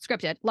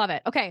 Scripted. Love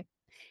it. Okay.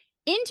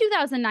 In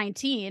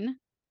 2019,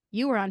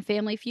 you were on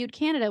Family Feud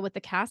Canada with the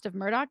cast of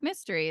Murdoch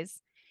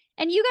Mysteries,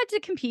 and you got to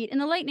compete in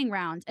the lightning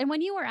round. And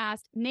when you were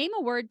asked, name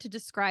a word to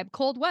describe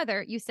cold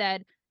weather, you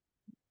said,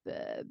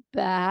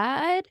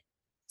 bad.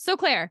 So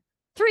Claire,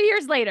 3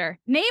 years later,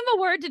 name a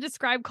word to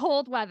describe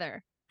cold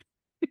weather.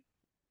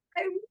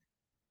 I'm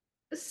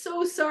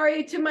so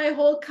sorry to my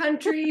whole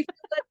country for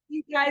letting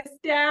you guys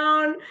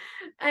down.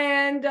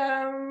 And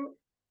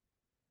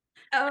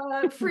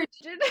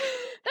frigid.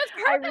 That's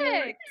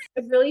perfect.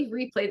 I've really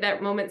replayed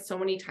that moment so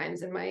many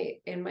times in my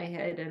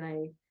head,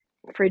 and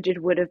frigid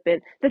would have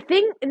been the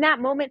thing in that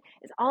moment.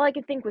 Is all I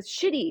could think was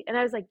shitty, and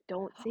I was like,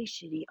 don't say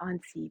shitty on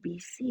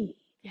CBC.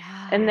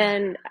 Yeah. And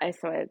then I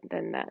saw it.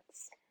 Then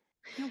that's,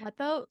 you know what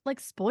though? Like,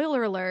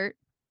 spoiler alert,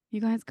 you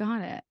guys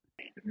got it.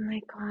 oh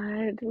my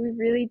God, we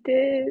really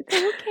did.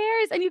 Who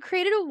cares? And you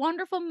created a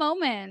wonderful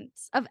moment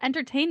of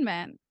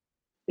entertainment.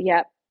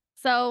 Yep.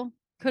 So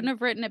couldn't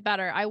have written it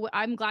better.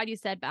 I'm glad you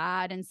said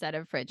bad instead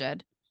of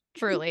frigid.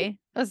 Truly.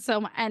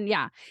 So, and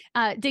yeah,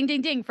 ding,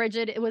 ding, ding.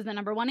 Frigid. It was the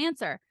number 1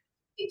 answer.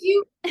 thank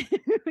you.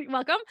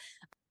 Welcome.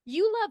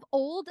 You love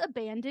old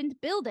abandoned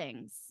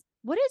buildings.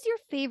 What is your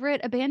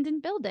favorite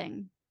abandoned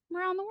building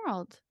around the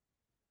world?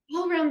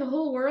 All around the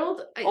whole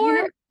world,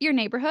 Or your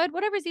neighborhood,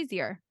 whatever's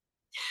easier.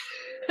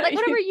 Like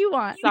whatever you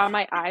want. Saw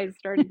my eyes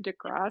starting to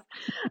cross.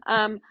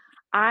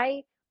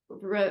 I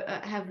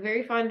have a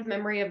very fond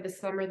memory of the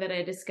summer that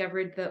I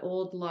discovered the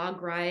old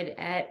log ride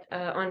at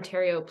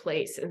Ontario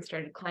Place and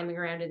started climbing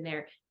around in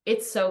there.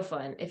 It's so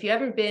fun. If you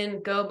haven't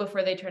been, go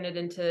before they turn it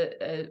into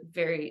a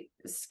very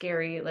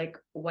scary, like,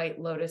 White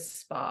Lotus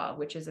spa,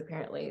 which is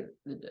apparently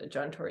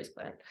John Tory's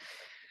plan.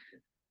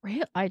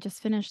 Right. I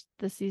just finished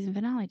the season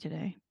finale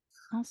today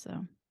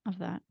also of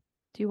that.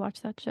 Do you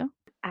watch that show?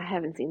 I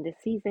haven't seen this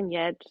season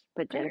yet,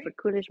 but Jennifer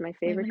Coolidge, my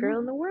favorite girl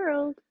in the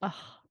world.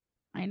 Oh,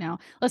 I know.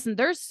 Listen,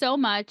 there's so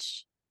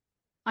much.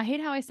 I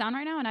hate how I sound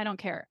right now, and I don't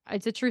care.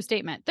 It's a true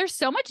statement. There's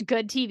so much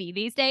good TV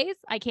these days.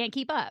 I can't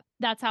keep up.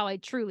 That's how I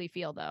truly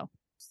feel, though.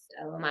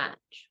 So much.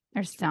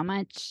 There's so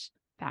much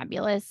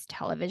fabulous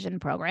television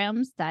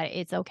programs that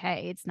it's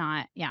okay. It's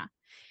not, yeah.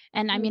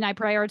 And I mean, I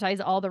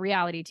prioritize all the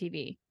reality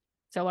TV.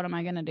 So what am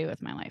I going to do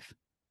with my life?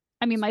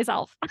 I mean,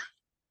 myself.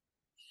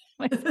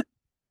 What am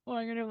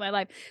I going to do with my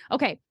life?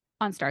 Okay.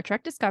 On Star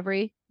Trek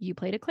Discovery, you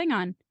played a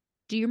Klingon.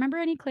 Do you remember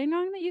any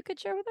Klingon that you could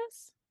share with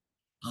us?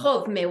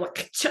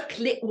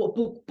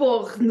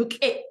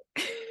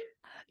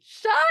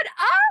 Shut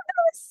up. That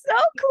was so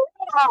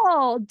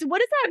cool. What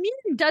does that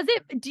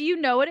mean? Do you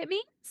know what it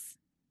means?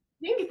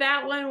 I think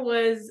that one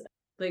was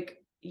like,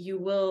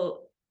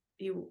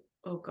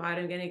 oh God,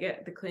 I'm going to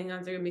get, the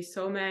Klingons are going to be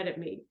so mad at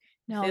me.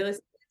 If No. they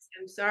listen to this,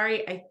 I'm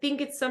sorry. I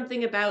think it's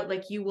something about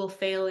like, you will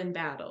fail in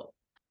battle.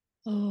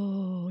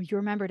 Oh, you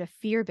remembered a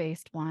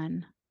fear-based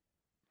one.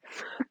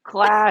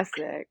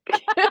 Classic.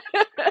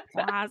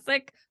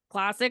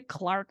 Classic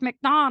Clark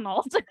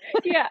McDonald.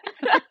 Yeah.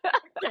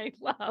 Okay,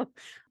 love.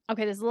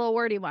 Okay, this is a little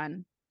wordy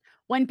one.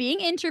 When being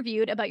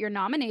interviewed about your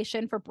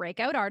nomination for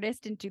Breakout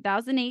Artist in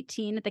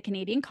 2018 at the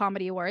Canadian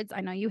Comedy Awards,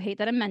 I know you hate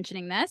that I'm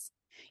mentioning this.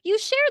 You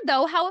shared,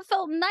 though, how it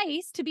felt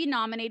nice to be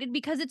nominated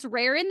because it's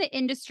rare in the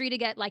industry to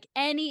get like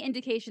any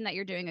indication that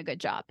you're doing a good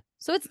job.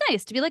 So it's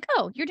nice to be like,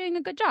 oh, you're doing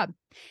a good job.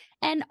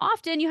 And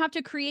often you have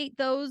to create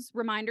those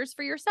reminders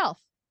for yourself.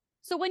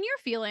 So when you're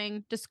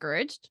feeling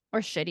discouraged or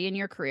shitty in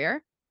your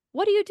career,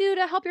 what do you do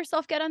to help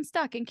yourself get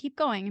unstuck and keep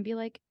going and be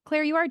like,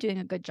 Claire, you are doing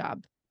a good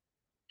job?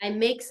 I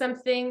make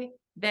something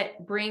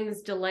that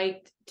brings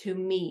delight to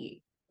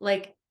me.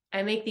 Like,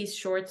 I make these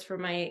shorts for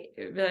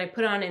that I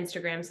put on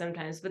Instagram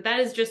sometimes, but that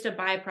is just a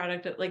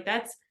byproduct of like,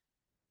 that's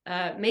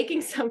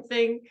making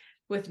something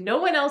with no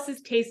one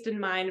else's taste in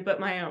mind but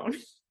my own.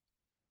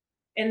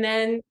 And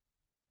then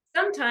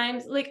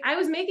sometimes, like, I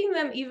was making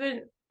them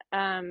even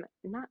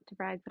Not to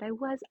brag, but I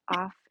was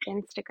off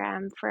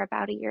Instagram for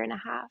about a year and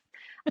a half.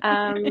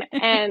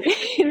 And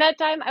in that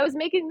time I was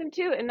making them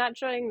too and not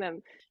showing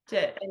them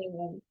to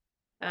anyone.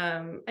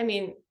 I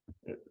mean,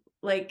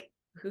 like,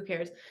 who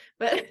cares?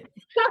 But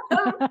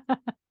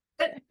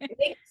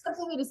make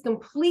something that is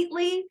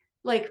completely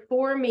like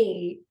for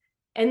me,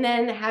 and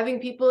then having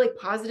people like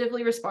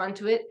positively respond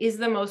to it is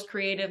the most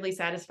creatively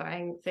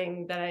satisfying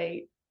thing that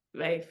I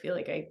feel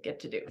like I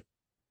get to do.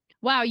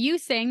 Wow, you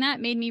saying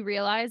that made me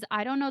realize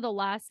I don't know the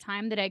last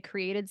time that I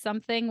created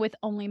something with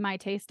only my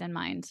taste in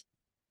mind.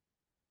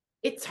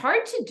 It's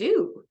hard to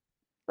do.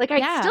 like I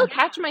Yeah. still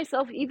catch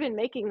myself even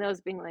making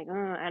those being like,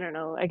 oh, I don't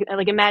know,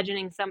 like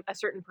imagining a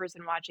certain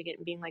person watching it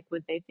and being like,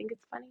 would they think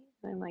it's funny?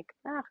 And I'm like,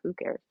 who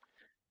cares?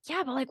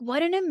 Yeah, but like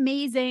what an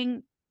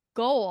amazing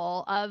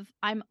goal of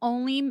I'm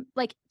only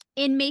like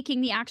in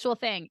making the actual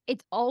thing.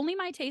 It's only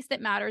my taste that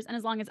matters. And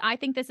as long as I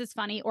think this is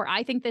funny or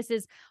I think this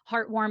is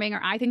heartwarming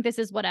or I think this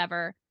is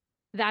whatever,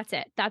 that's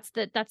it. That's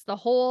the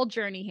whole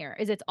journey here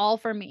is it's all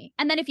for me.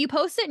 And then if you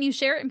post it and you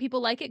share it and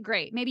people like it,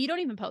 great. Maybe you don't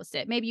even post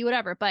it. Maybe you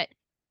whatever. But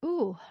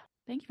ooh,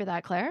 thank you for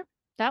that, Claire.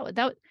 That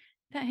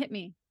hit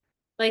me.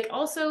 Like,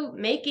 also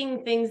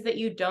making things that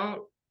you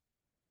don't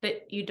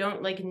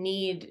like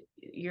need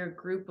your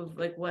group of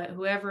like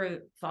whoever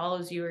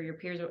follows you or your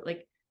peers, or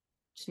like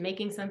just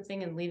making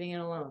something and leaving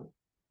it alone,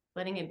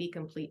 letting it be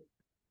complete.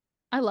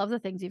 I love the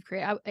things you've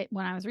created.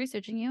 When I was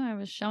researching you, I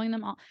was showing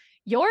them all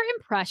your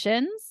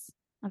impressions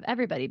of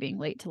everybody being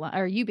late to lunch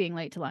or you being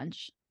late to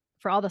lunch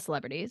for all the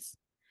celebrities.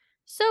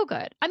 So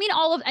good. I mean,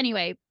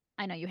 anyway,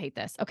 I know you hate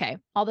this. Okay.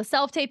 All the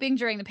self-taping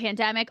during the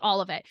pandemic, all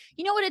of it.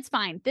 You know what? It's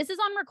fine. This is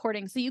on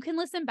recording, so you can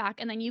listen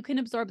back and then you can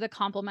absorb the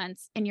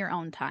compliments in your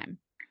own time.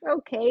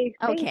 Okay.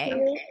 Thank Okay.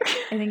 you.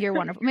 I think you're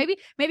wonderful. Maybe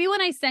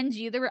when I send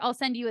you I'll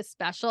send you a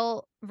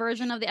special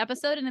version of the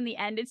episode. And in the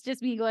end, it's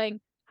just me going,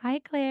 hi,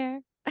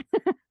 Claire.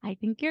 I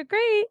think you're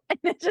great. And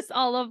it's just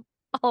all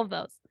of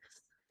those.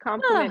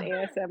 Compliment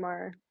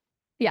ASMR.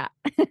 Yeah.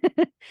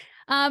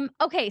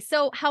 Okay.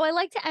 So how I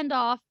like to end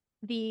off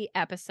the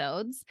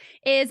episodes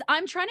is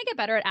I'm trying to get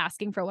better at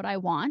asking for what I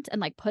want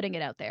and like putting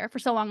it out there. For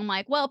so long, I'm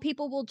like, well,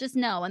 people will just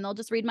know and they'll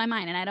just read my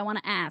mind and I don't want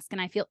to ask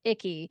and I feel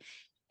icky.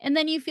 And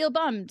then you feel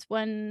bummed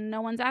when no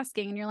one's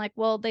asking and you're like,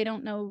 well, they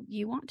don't know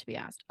you want to be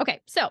asked.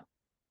 Okay. So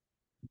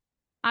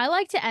I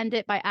like to end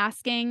it by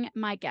asking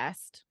my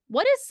guest,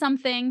 what is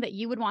something that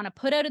you would want to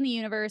put out in the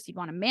universe, you'd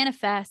want to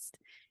manifest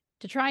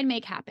to try and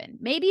make happen?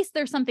 Maybe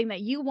there's something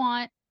that you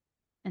want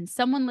and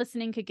someone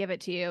listening could give it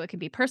to you. It could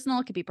be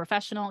personal, it could be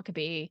professional, it could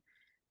be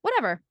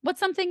whatever. What's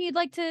something you'd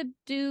like to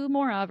do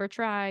more of or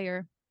try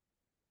or?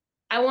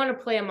 I want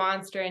to play a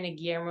monster in a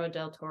Guillermo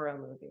del Toro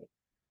movie.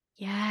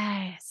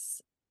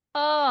 Yes.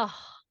 Oh.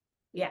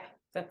 Yeah,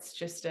 that's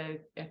just a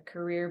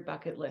career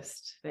bucket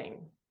list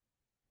thing.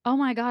 Oh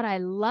my God, I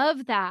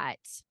love that.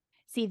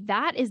 See,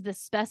 that is the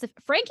specific.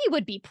 Frankie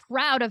would be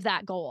proud of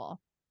that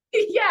goal.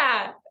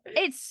 Yeah.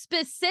 It's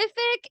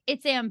specific,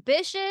 it's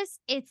ambitious,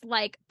 it's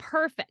like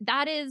perfect.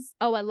 That is,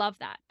 oh, I love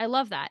that. I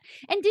love that.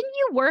 And didn't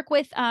you work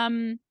with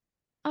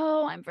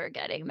oh, I'm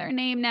forgetting their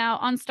name now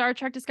on Star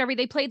Trek Discovery?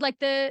 They played like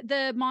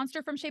the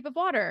monster from Shape of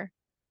Water.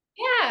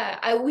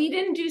 Yeah, we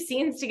didn't do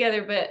scenes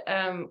together, but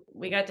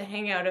we got to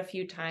hang out a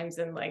few times,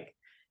 and like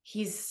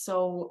he's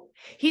so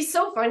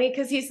funny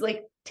because he's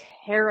like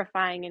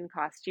terrifying in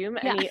costume,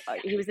 Yeah.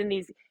 and he was in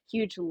these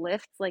huge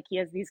lifts. Like he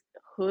has these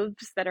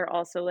hooves that are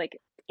also like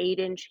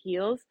 8-inch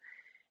heels,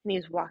 and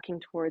he's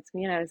walking towards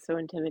me, and I was so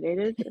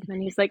intimidated. And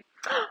then he's like,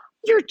 oh,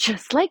 "You're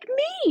just like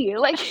me!"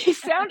 Like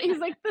he's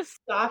like the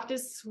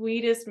softest,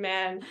 sweetest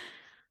man.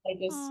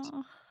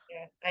 Oh.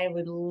 Yeah, I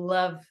would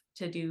love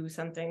to do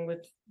something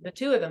with the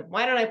two of them.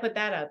 Why don't I put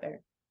that out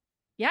there?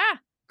 Yeah,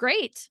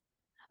 great.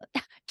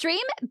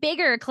 Dream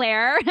bigger,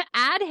 Claire.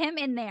 Add him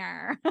in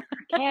there.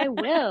 Okay, I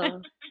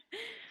will.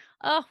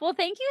 Oh, well,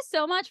 thank you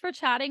so much for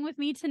chatting with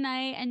me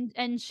tonight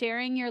and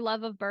sharing your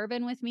love of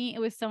bourbon with me. It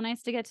was so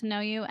nice to get to know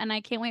you, and I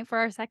can't wait for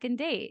our second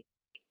date.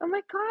 Oh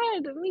my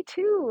God, me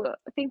too.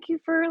 Thank you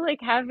for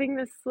like having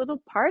this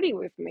little party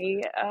with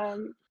me.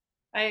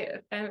 I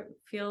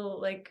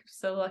feel like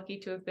so lucky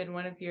to have been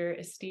one of your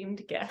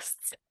esteemed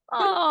guests.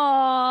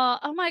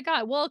 Oh my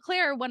God. Well,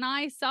 Claire, when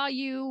I saw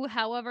you,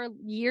 however,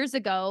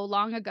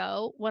 long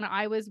ago, when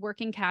I was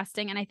working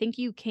casting, and I think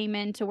you came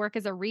in to work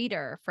as a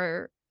reader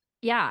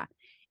yeah.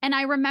 And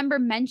I remember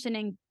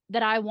mentioning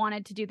that I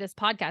wanted to do this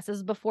podcast. This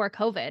was before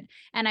COVID.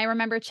 And I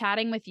remember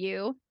chatting with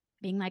you,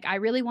 being like, I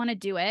really want to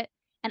do it.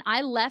 And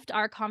I left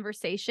our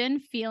conversation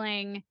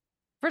feeling,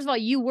 first of all,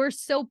 you were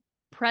so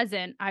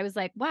present. I was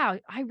like, wow,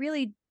 I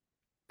really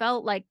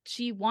felt like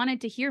she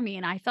wanted to hear me,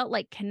 and I felt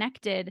like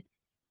connected.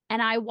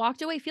 And I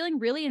walked away feeling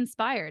really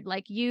inspired.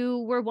 Like, you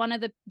were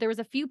there was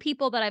a few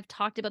people that I've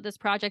talked about this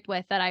project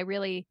with that I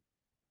really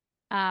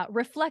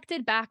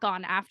reflected back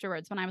on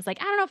afterwards, when I was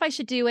like, I don't know if I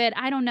should do it.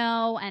 I don't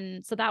know.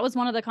 And so that was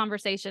one of the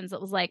conversations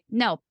that was like,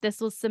 no, this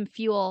was some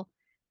fuel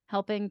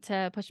helping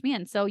to push me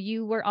in. So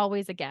you were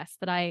always a guest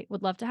that I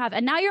would love to have.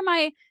 And now you're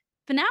my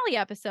finale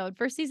episode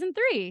for season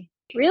 3.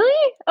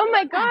 Really? Oh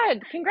my Yeah.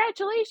 God,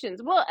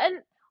 congratulations. Well, and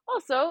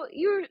also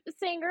you were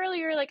saying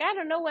earlier, like, I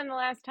don't know when the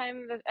last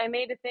time that I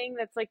made a thing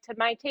that's like to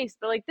my taste,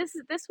 but like this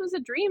was a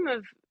dream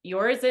of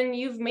Yours, and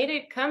you've made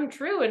it come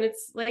true, and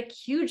it's like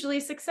hugely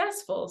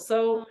successful.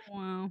 So Oh,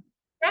 wow.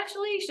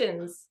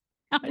 congratulations.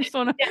 I just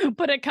want to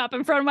put a cup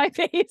in front of my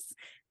face.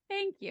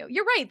 Thank you.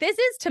 You're right. This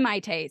is to my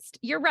taste.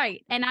 You're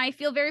right. And I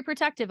feel very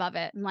protective of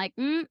it. I'm like,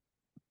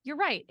 you're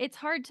right. It's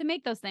hard to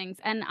make those things.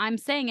 And I'm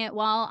saying it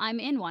while I'm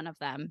in one of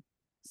them.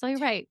 So you're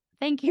right.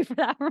 Thank you for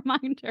that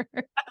reminder.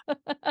 When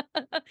was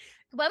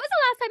the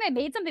last time I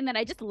made something that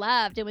I just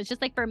loved? It was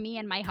just like for me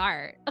and my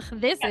heart. Ugh,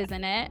 this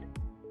isn't it.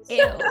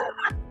 Ew.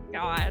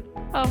 God.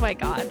 Oh my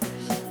God.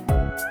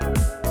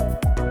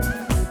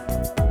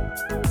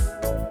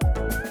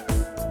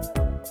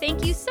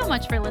 Thank you so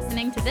much for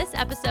listening to this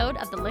episode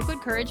of the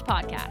Liquid Courage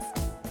podcast.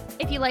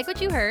 If you like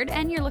what you heard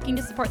and you're looking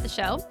to support the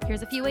show,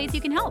 here's a few ways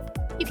you can help.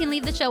 You can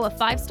leave the show a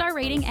 5-star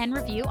rating and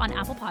review on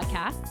Apple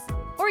Podcasts,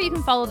 or you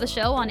can follow the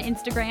show on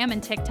Instagram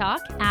and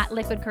TikTok at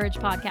Liquid Courage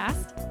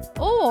Podcast.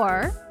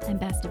 Or, and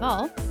best of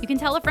all, you can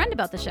tell a friend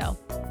about the show.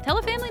 Tell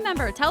a family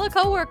member, tell a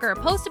coworker,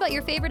 post about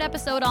your favorite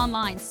episode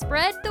online.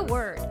 Spread the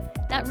word.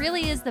 That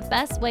really is the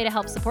best way to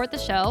help support the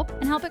show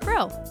and help it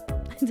grow.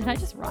 Did I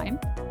just rhyme?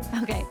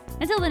 Okay,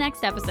 until the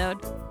next episode,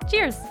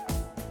 cheers.